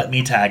 Let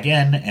me tag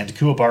in, and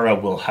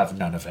Kuwabara will have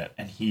none of it.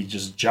 And he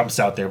just jumps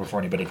out there before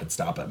anybody can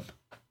stop him.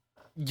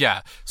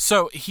 Yeah,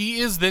 so he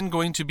is then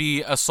going to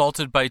be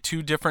assaulted by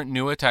 2 different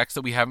new attacks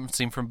that we haven't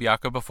seen from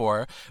Byakko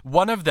before.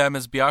 One of them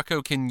is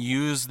Byakko can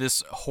use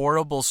this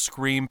horrible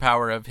scream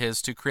power of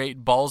his to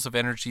create balls of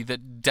energy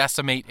that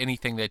decimate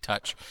anything they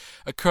touch.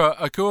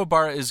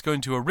 Kuwabara is going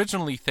to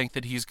originally think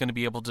that he's going to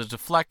be able to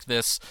deflect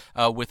this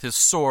with his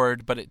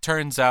sword, but it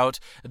turns out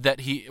that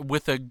he,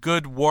 with a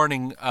good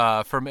warning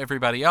from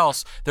everybody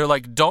else, they're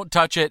like, don't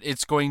touch it,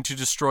 it's going to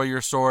destroy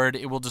your sword,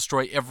 it will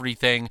destroy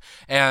everything.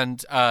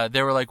 And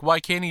they were like,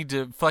 why can't he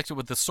deflect it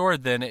with the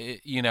sword then?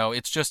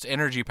 It's just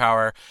energy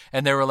power.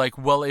 And they were like,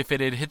 well, if it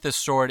had hit the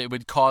sword, it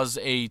would cause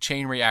a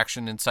chain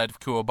reaction inside of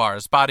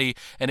Kuwabara's body,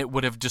 and it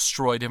would have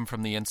destroyed him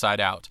from the inside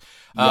out.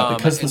 Yeah,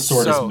 because the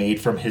sword is made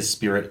from his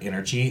spirit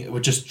energy, it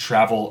would just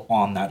travel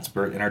on that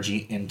spirit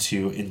energy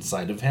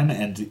inside of him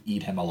and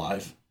eat him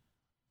alive.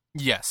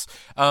 Yes.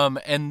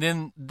 And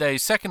then the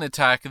second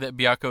attack that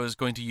Byakko is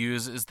going to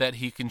use is that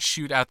he can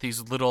shoot out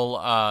these little,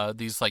 I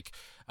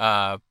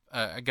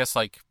guess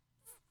like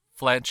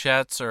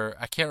flanchettes, or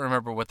I can't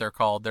remember what they're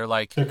called. They're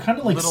kind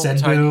of like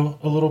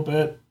senbu a little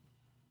bit.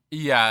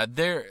 Yeah,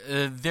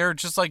 they're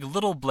just like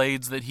little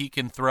blades that he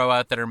can throw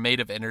out that are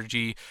made of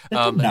energy.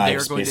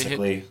 Knives,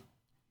 basically.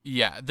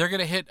 They're going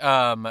to hit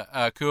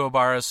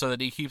Kuwabara so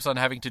that he keeps on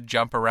having to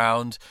jump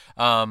around.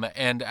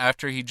 And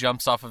after he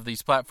jumps off of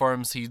these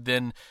platforms, he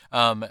then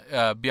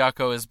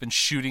Byakko has been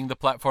shooting the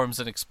platforms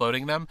and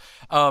exploding them.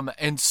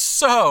 And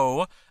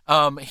so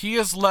he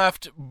is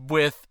left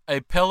with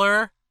a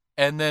pillar.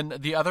 And then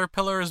the other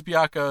pillar is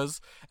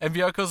Byakko's, and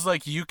Byakko's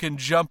like, you can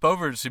jump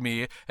over to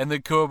me. And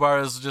then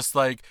Kuwabara's just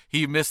like,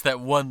 he missed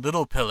that one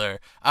little pillar.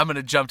 I'm going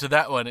to jump to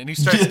that one. And he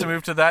starts to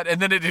move to that, and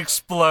then it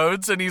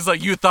explodes. And he's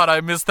like, you thought I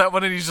missed that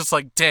one? And he's just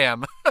like,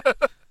 damn.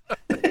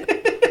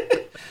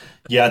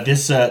 Yeah,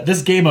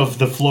 this game of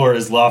the floor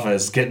is lava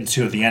is getting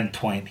to the end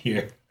point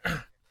here.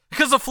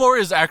 Because the floor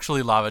is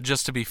actually lava,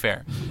 just to be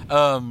fair.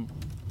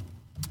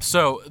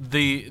 So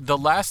the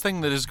last thing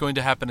that is going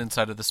to happen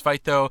inside of this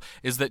fight, though,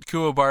 is that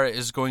Kuwabara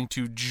is going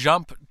to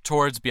jump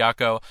towards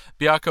Byakko.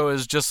 Byakko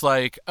is just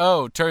like,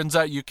 oh, turns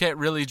out you can't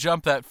really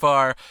jump that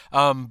far,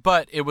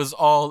 but it was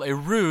all a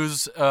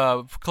ruse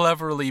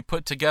cleverly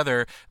put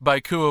together by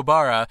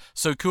Kuwabara,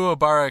 so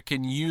Kuwabara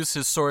can use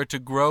his sword to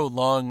grow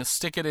long,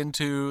 stick it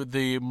into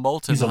the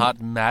molten hot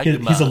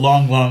magma. He's a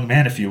long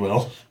man, if you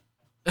will.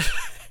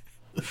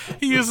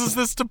 He uses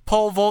this to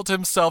pole vault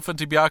himself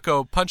into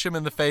Byakko, punch him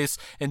in the face,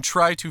 and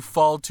try to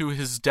fall to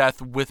his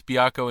death with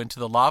Byakko into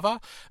the lava.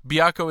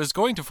 Byakko is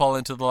going to fall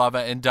into the lava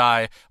and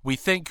die. We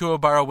think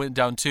Kuwabara went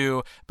down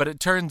too, but it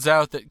turns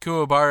out that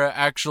Kuwabara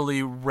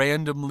actually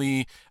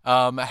randomly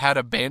had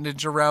a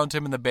bandage around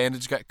him, and the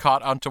bandage got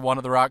caught onto one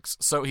of the rocks,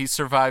 so he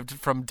survived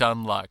from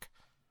dumb luck.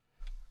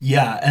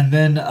 Yeah, and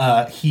then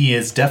he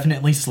is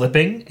definitely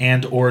slipping,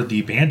 and or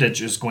the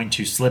bandage is going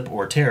to slip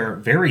or tear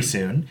very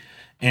soon.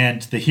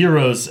 And the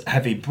heroes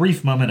have a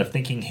brief moment of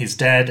thinking he's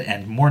dead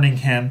and mourning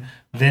him.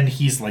 Then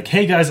he's like,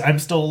 hey guys, I'm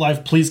still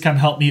alive. Please come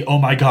help me. Oh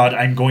my god,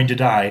 I'm going to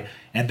die.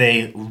 And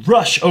they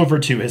rush over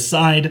to his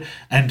side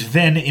and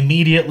then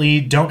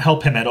immediately don't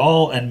help him at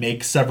all and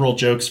make several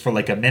jokes for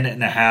like a minute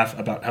and a half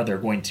about how they're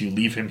going to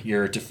leave him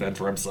here to fend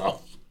for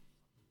himself.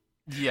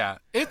 Yeah,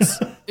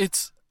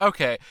 it's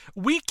okay.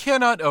 We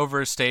cannot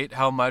overstate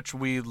how much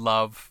we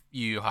love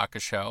Yu Yu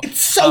Hakusho.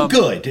 It's so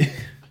good.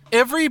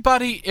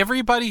 Everybody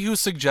who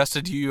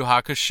suggested Yu Yu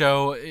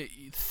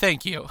Hakusho,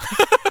 thank you.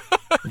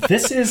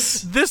 This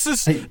is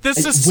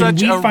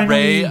such a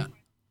ray.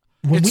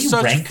 It's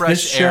such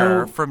fresh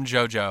air from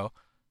JoJo.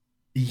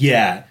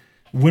 Yeah.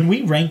 When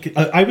we rank,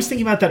 I was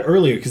thinking about that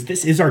earlier because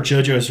this is our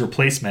JoJo's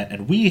replacement,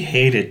 and we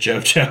hated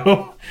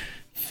JoJo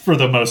for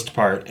the most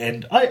part.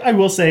 And I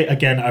will say,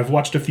 again, I've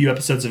watched a few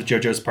episodes of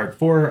JoJo's Part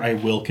 4. I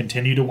will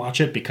continue to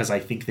watch it because I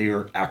think they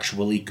are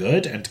actually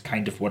good and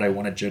kind of what I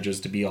wanted JoJo's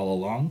to be all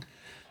along.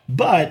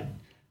 But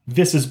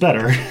this is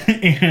better,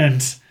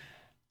 and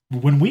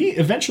when we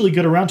eventually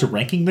get around to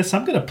ranking this,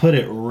 I'm going to put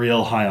it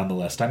real high on the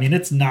list. I mean,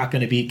 it's not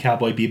going to beat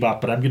Cowboy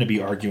Bebop, but I'm going to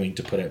be arguing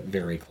to put it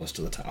very close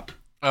to the top.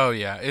 Oh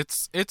yeah,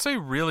 it's a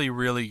really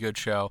really good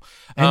show,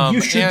 and you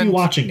should be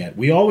watching it.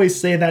 We always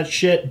say that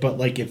shit, but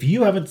like if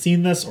you haven't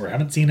seen this or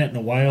haven't seen it in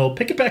a while,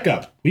 pick it back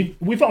up.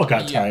 We've all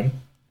got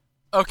time.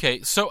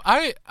 Okay, so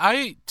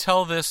I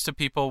tell this to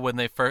people when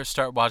they first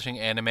start watching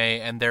anime,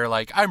 and they're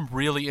like, "I'm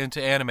really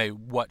into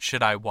anime. What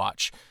should I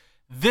watch?"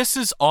 This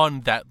is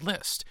on that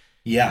list.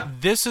 Yeah,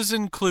 this is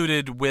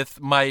included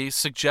with my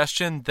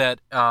suggestion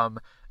that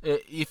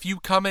if you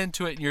come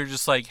into it and you're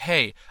just like,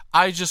 "Hey,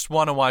 I just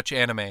want to watch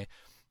anime."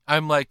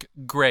 I'm like,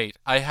 great,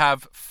 I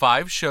have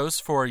 5 shows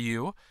for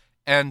you,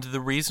 and the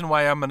reason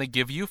why I'm going to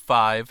give you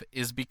 5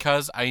 is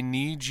because I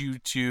need you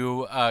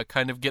to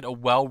kind of get a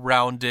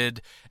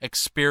well-rounded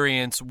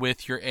experience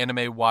with your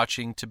anime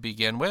watching to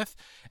begin with,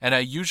 and I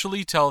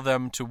usually tell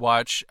them to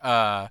watch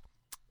Yu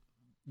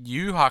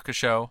Yu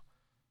Hakusho,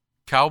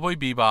 Cowboy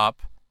Bebop,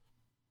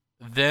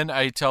 then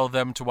I tell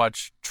them to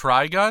watch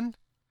Trigun,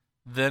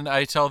 then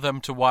I tell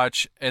them to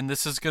watch, and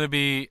this is going to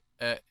be,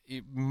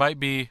 it might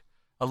be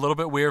a little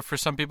bit weird for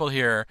some people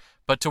here,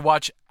 but to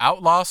watch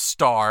Outlaw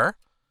Star.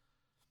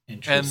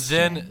 And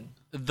then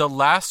the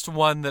last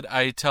one that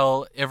I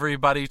tell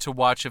everybody to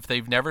watch if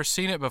they've never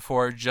seen it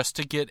before, just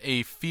to get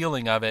a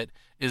feeling of it,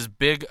 is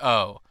Big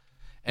O.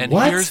 And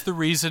here's the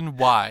reason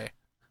why.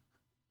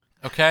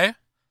 Okay?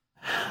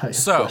 I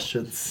have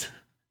questions.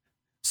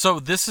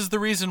 So this is the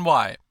reason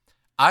why.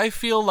 I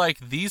feel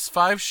like these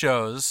 5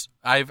 shows,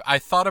 I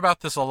thought about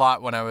this a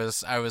lot when I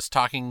was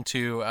talking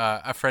to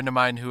a friend of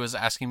mine who was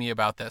asking me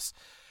about this.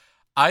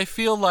 I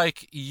feel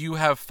like you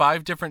have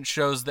 5 different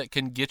shows that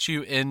can get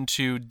you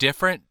into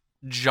different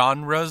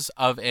genres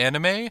of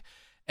anime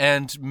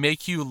and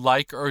make you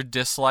like or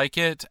dislike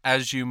it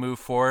as you move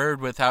forward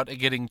without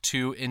getting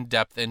too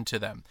in-depth into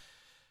them.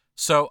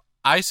 So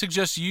I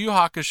suggest Yu Yu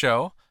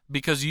Hakusho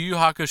because Yu Yu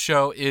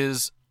Hakusho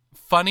is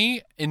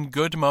funny in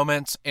good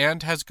moments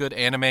and has good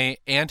anime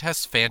and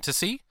has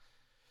fantasy.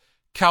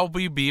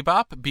 Cowboy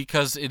Bebop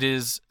because it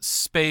is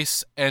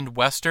space and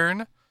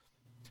western.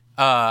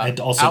 And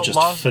also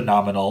just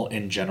phenomenal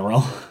in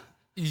general.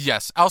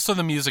 Yes. Also,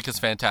 the music is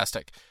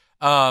fantastic.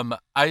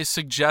 I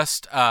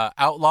suggest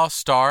Outlaw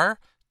Star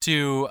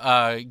to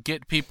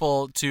get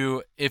people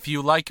to, if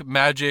you like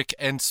magic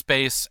and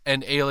space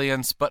and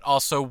aliens, but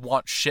also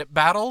want ship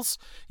battles,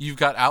 you've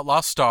got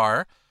Outlaw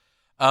Star.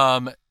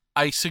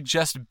 I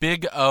suggest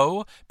Big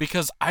O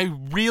because I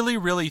really,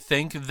 really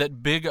think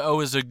that Big O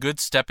is a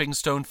good stepping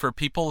stone for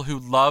people who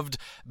loved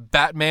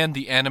Batman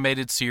the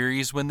Animated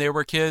Series when they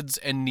were kids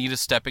and need a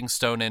stepping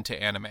stone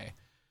into anime.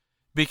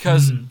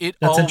 Because it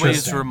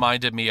always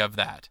reminded me of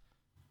that.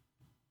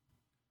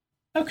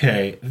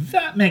 Okay,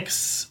 that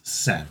makes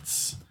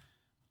sense.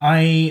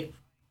 I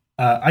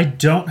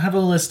don't have a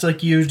list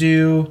like you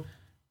do.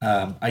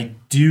 I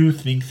do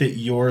think that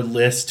your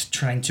list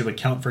trying to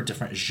account for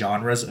different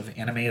genres of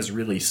anime is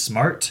really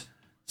smart,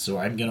 so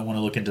I'm going to want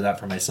to look into that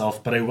for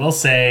myself. But I will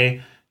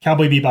say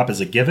Cowboy Bebop is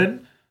a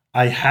given.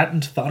 I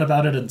hadn't thought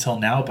about it until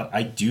now, but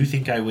I do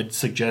think I would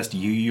suggest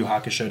Yu Yu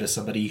Hakusho to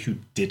somebody who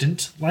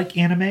didn't like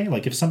anime.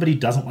 Like if somebody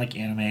doesn't like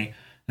anime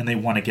and they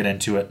want to get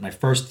into it, my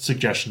first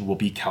suggestion will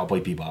be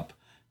Cowboy Bebop.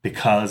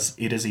 Because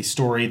it is a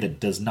story that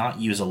does not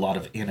use a lot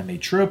of anime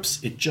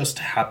tropes. It just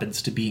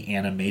happens to be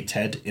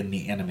animated in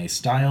the anime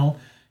style.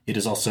 It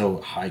is also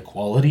high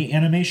quality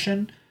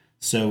animation.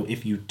 So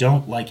if you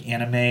don't like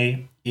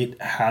anime,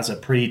 it has a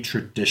pretty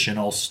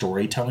traditional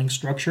storytelling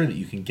structure that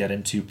you can get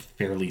into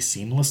fairly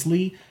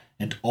seamlessly.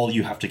 And all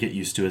you have to get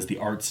used to is the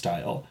art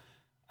style.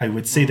 I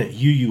would say that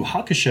Yu Yu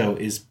Hakusho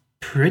is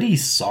pretty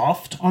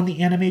soft on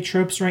the anime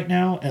tropes right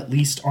now. At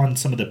least on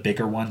some of the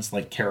bigger ones,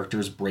 like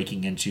characters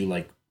breaking into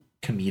like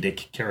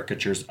comedic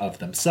caricatures of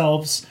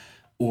themselves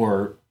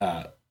or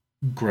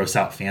gross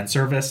out fan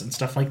service and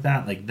stuff like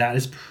that. Like that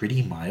is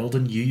pretty mild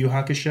in Yu Yu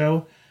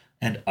Hakusho,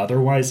 and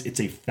otherwise it's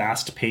a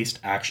fast-paced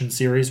action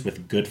series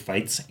with good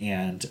fights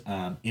and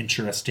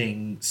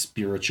interesting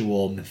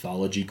spiritual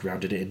mythology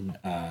grounded in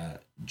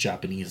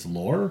Japanese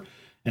lore.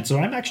 And so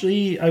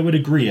I would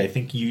agree. I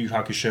think Yu Yu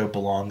Hakusho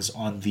belongs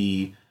on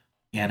the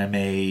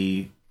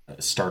anime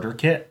starter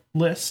kit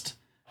list.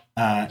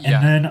 And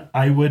then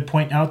I would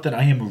point out that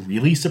I am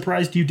really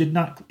surprised you did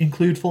not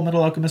include Full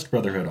Metal Alchemist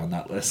Brotherhood on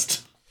that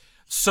list.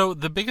 So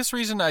the biggest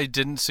reason I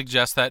didn't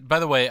suggest that, by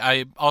the way,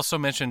 I also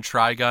mentioned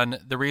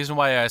Trigun. The reason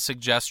why I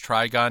suggest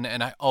Trigun,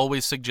 and I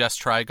always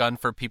suggest Trigun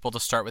for people to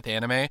start with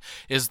anime,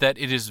 is that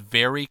it is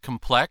very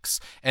complex,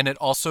 and it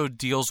also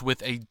deals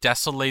with a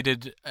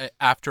desolated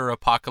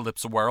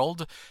after-apocalypse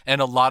world,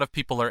 and a lot of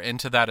people are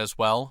into that as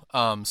well.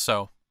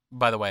 So,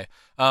 by the way,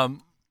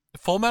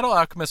 Full Metal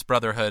Alchemist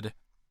Brotherhood,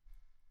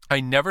 I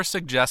never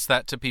suggest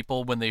that to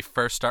people when they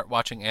first start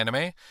watching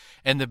anime,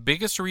 and the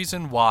biggest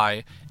reason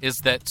why is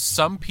that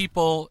some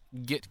people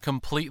get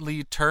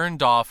completely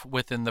turned off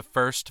within the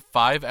first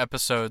 5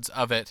 episodes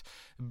of it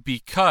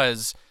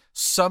because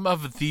some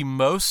of the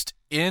most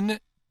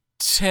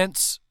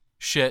intense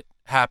shit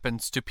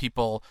happens to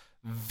people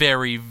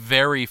very,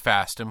 very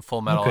fast in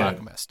Full Metal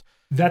Alchemist.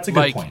 That's a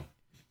good point.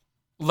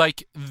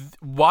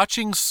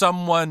 Watching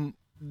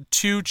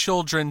two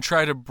children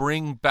try to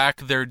bring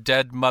back their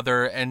dead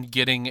mother and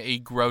getting a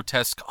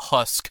grotesque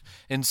husk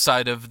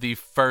inside of the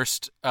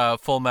first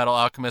Full Metal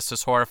Alchemist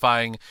is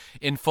horrifying.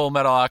 In Full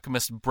Metal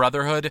Alchemist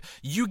Brotherhood,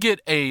 you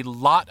get a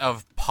lot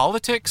of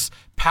politics,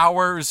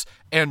 powers,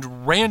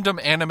 and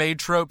random anime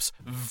tropes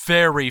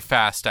very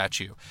fast at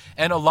you.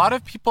 And a lot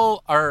of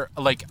people are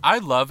like, I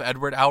love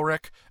Edward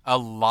Elric a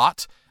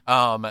lot.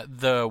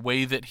 The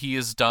way that he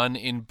is done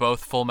in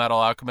both Full Metal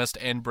Alchemist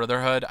and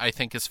Brotherhood, I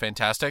think is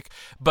fantastic.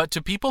 But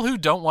to people who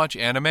don't watch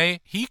anime,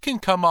 he can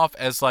come off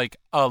as like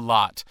a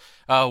lot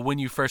when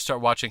you first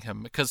start watching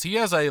him, because he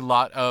has a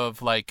lot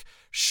of like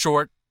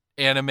short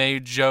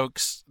anime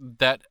jokes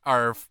that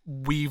are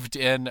weaved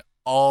in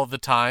all the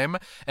time.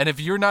 And if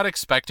you're not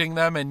expecting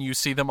them and you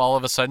see them all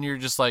of a sudden, you're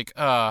just like,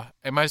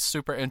 am I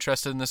super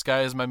interested in this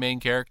guy as my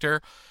main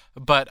character?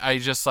 But I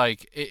just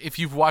like, if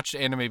you've watched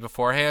anime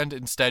beforehand,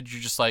 instead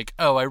you're just like,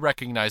 oh, I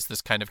recognize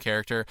this kind of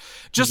character.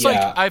 Just like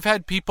I've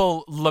had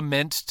people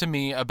lament to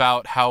me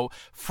about how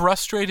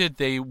frustrated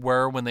they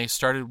were when they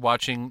started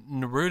watching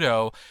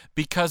Naruto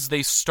because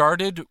they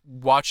started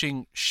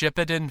watching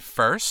Shippuden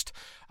first.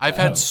 I've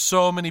had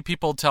so many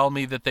people tell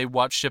me that they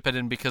watched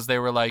Shippuden because they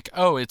were like,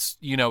 oh, it's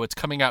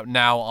coming out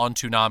now on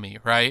Toonami,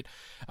 right?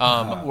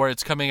 Or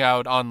it's coming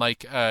out on like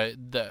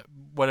the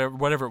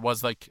whatever it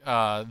was, like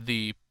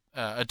the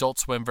Adult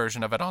Swim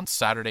version of it on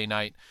Saturday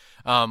night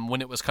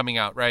when it was coming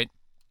out, right?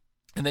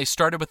 And they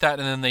started with that,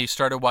 and then they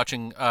started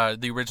watching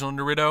the original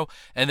Naruto,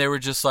 and they were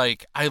just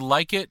like, I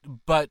like it,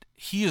 but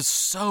he is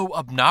so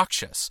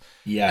obnoxious.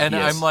 Yeah, and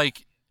I'm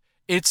like,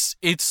 it's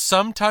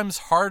sometimes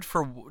hard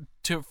for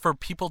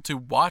people to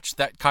watch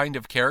that kind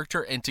of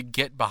character and to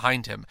get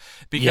behind him,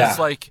 because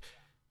like,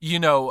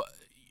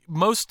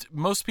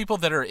 most people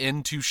that are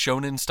into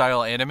shonen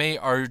style anime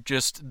are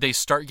just, they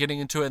start getting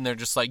into it and they're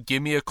just like,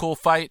 give me a cool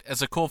fight.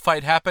 As a cool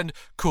fight happened,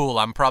 cool,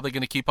 I'm probably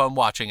going to keep on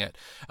watching it.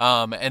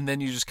 And then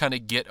you just kind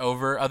of get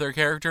over other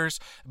characters.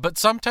 But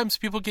sometimes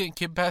people can't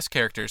get past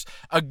characters.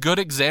 A good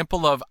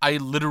example of, I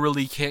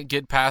literally can't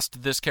get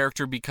past this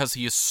character because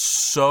he is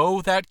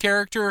so that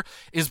character,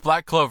 is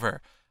Black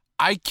Clover.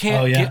 I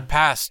can't get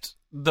past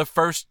the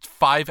first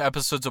 5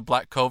 episodes of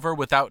Black Clover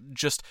without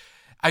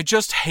I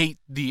just hate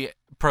the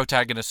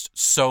protagonist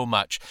so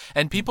much.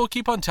 And people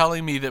keep on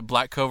telling me that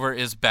Black Clover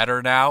is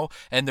better now,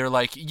 and they're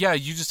like, yeah,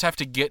 you just have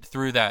to get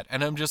through that.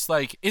 And I'm just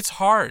like, it's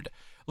hard.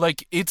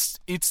 Like,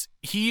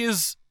 he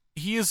is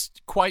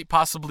quite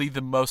possibly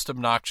the most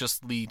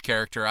obnoxious lead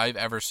character I've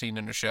ever seen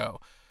in a show.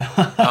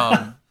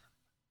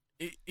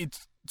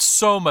 It's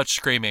so much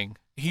screaming.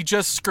 He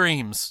just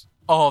screams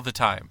all the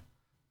time.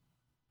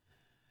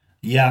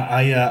 Yeah,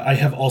 I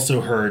have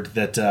also heard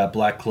that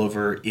Black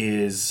Clover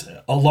is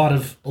a lot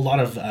of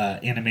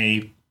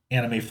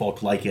anime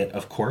folk like it,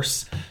 of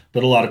course,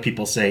 but a lot of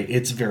people say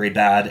it's very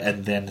bad,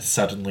 and then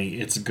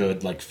suddenly it's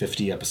good, like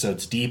 50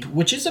 episodes deep,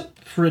 which is a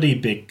pretty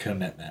big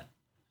commitment.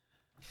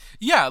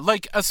 Yeah,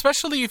 like,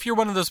 especially if you're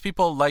one of those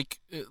people like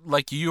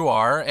you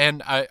are,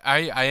 and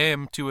I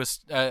am to an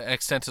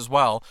extent as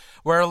well,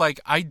 where,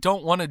 like, I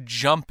don't want to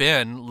jump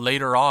in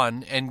later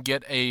on and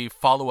get a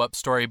follow-up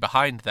story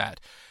behind that.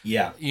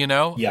 Yeah.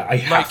 Yeah, I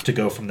have to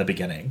go from the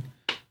beginning.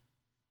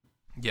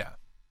 Yeah,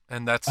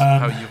 and that's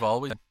how you've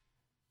always been.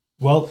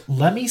 Well,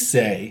 let me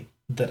say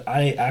that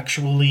I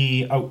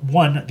actually...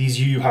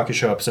 these Yu Yu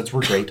Hakusho episodes were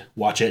great.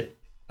 Watch it.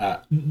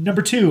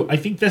 Number 2, I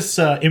think this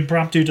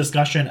impromptu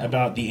discussion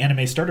about the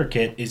anime starter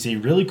kit is a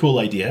really cool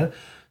idea.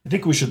 I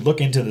think we should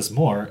look into this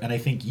more, and I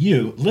think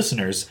you,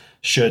 listeners,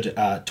 should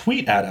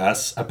tweet at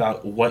us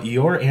about what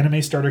your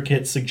anime starter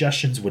kit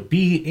suggestions would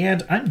be,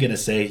 and I'm going to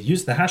say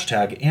use the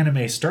hashtag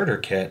anime starter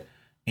kit,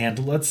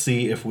 and let's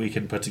see if we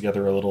can put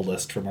together a little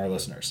list from our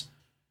listeners.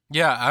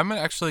 Yeah, I'm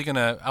actually going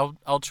to...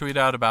 I'll tweet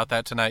out about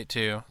that tonight,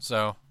 too,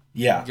 so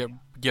yeah,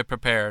 get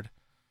prepared.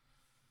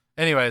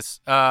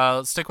 Anyways,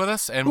 stick with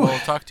us, and we'll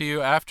talk to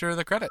you after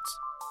the credits.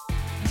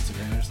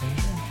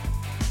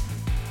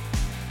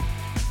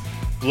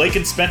 Blake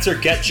and Spencer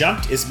Get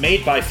Jumped is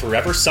made by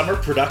Forever Summer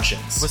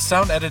Productions, with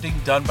sound editing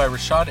done by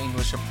Rashad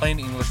English of Plain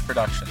English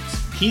Productions.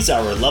 He's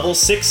our level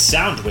 6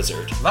 sound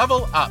wizard.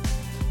 Level up!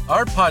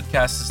 Our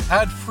podcast is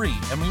ad-free,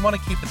 and we want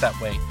to keep it that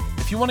way.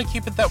 If you want to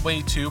keep it that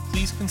way too,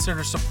 please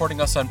consider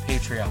supporting us on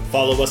Patreon.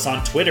 Follow us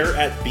on Twitter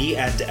at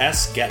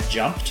B&S Get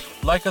Jumped.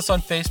 Like us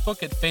on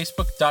Facebook at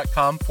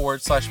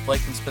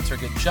facebook.com/Blake and Spencer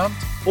Get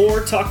Jumped. Or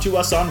talk to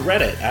us on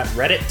Reddit at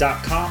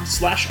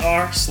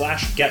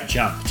reddit.com/r/Get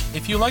Jumped.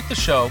 If you like the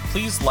show,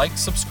 please like,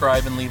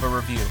 subscribe, and leave a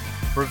review.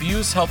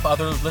 Reviews help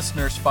other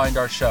listeners find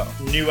our show.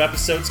 New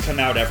episodes come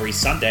out every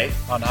Sunday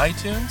on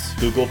iTunes,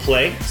 Google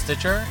Play,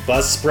 Stitcher,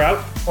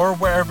 Buzzsprout, or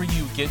wherever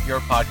you get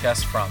your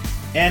podcast from.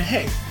 And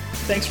hey,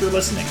 thanks for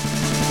listening.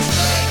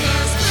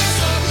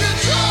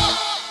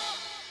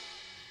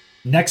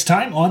 Next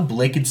time on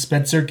Blake and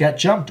Spencer Get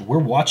Jumped, we're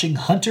watching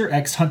Hunter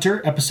x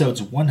Hunter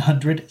episodes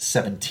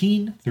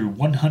 117 through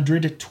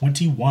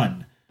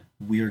 121.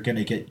 we're going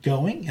to get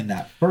going in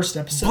that first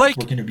episode. Blake,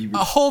 we're going to be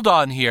hold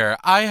on here.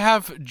 I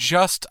have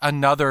just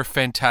another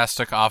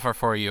fantastic offer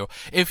for you.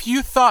 If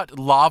you thought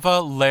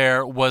Lava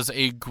Lair was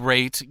a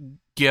great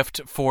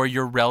gift for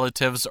your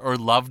relatives or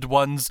loved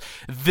ones,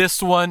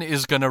 this one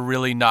is going to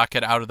really knock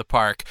it out of the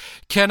park.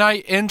 Can I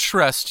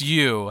interest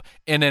you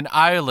in an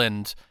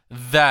island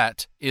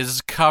that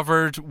is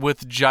covered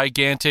with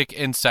gigantic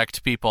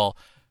insect people?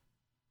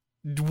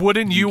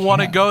 Wouldn't you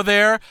want to go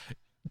there?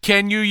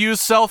 Can you use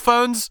cell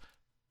phones?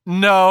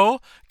 No.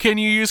 Can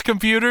you use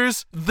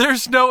computers?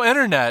 There's no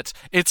internet.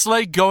 It's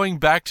like going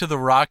back to the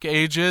rock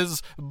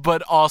ages,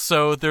 but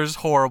also there's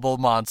horrible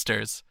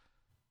monsters.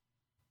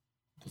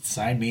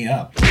 Sign me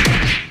up.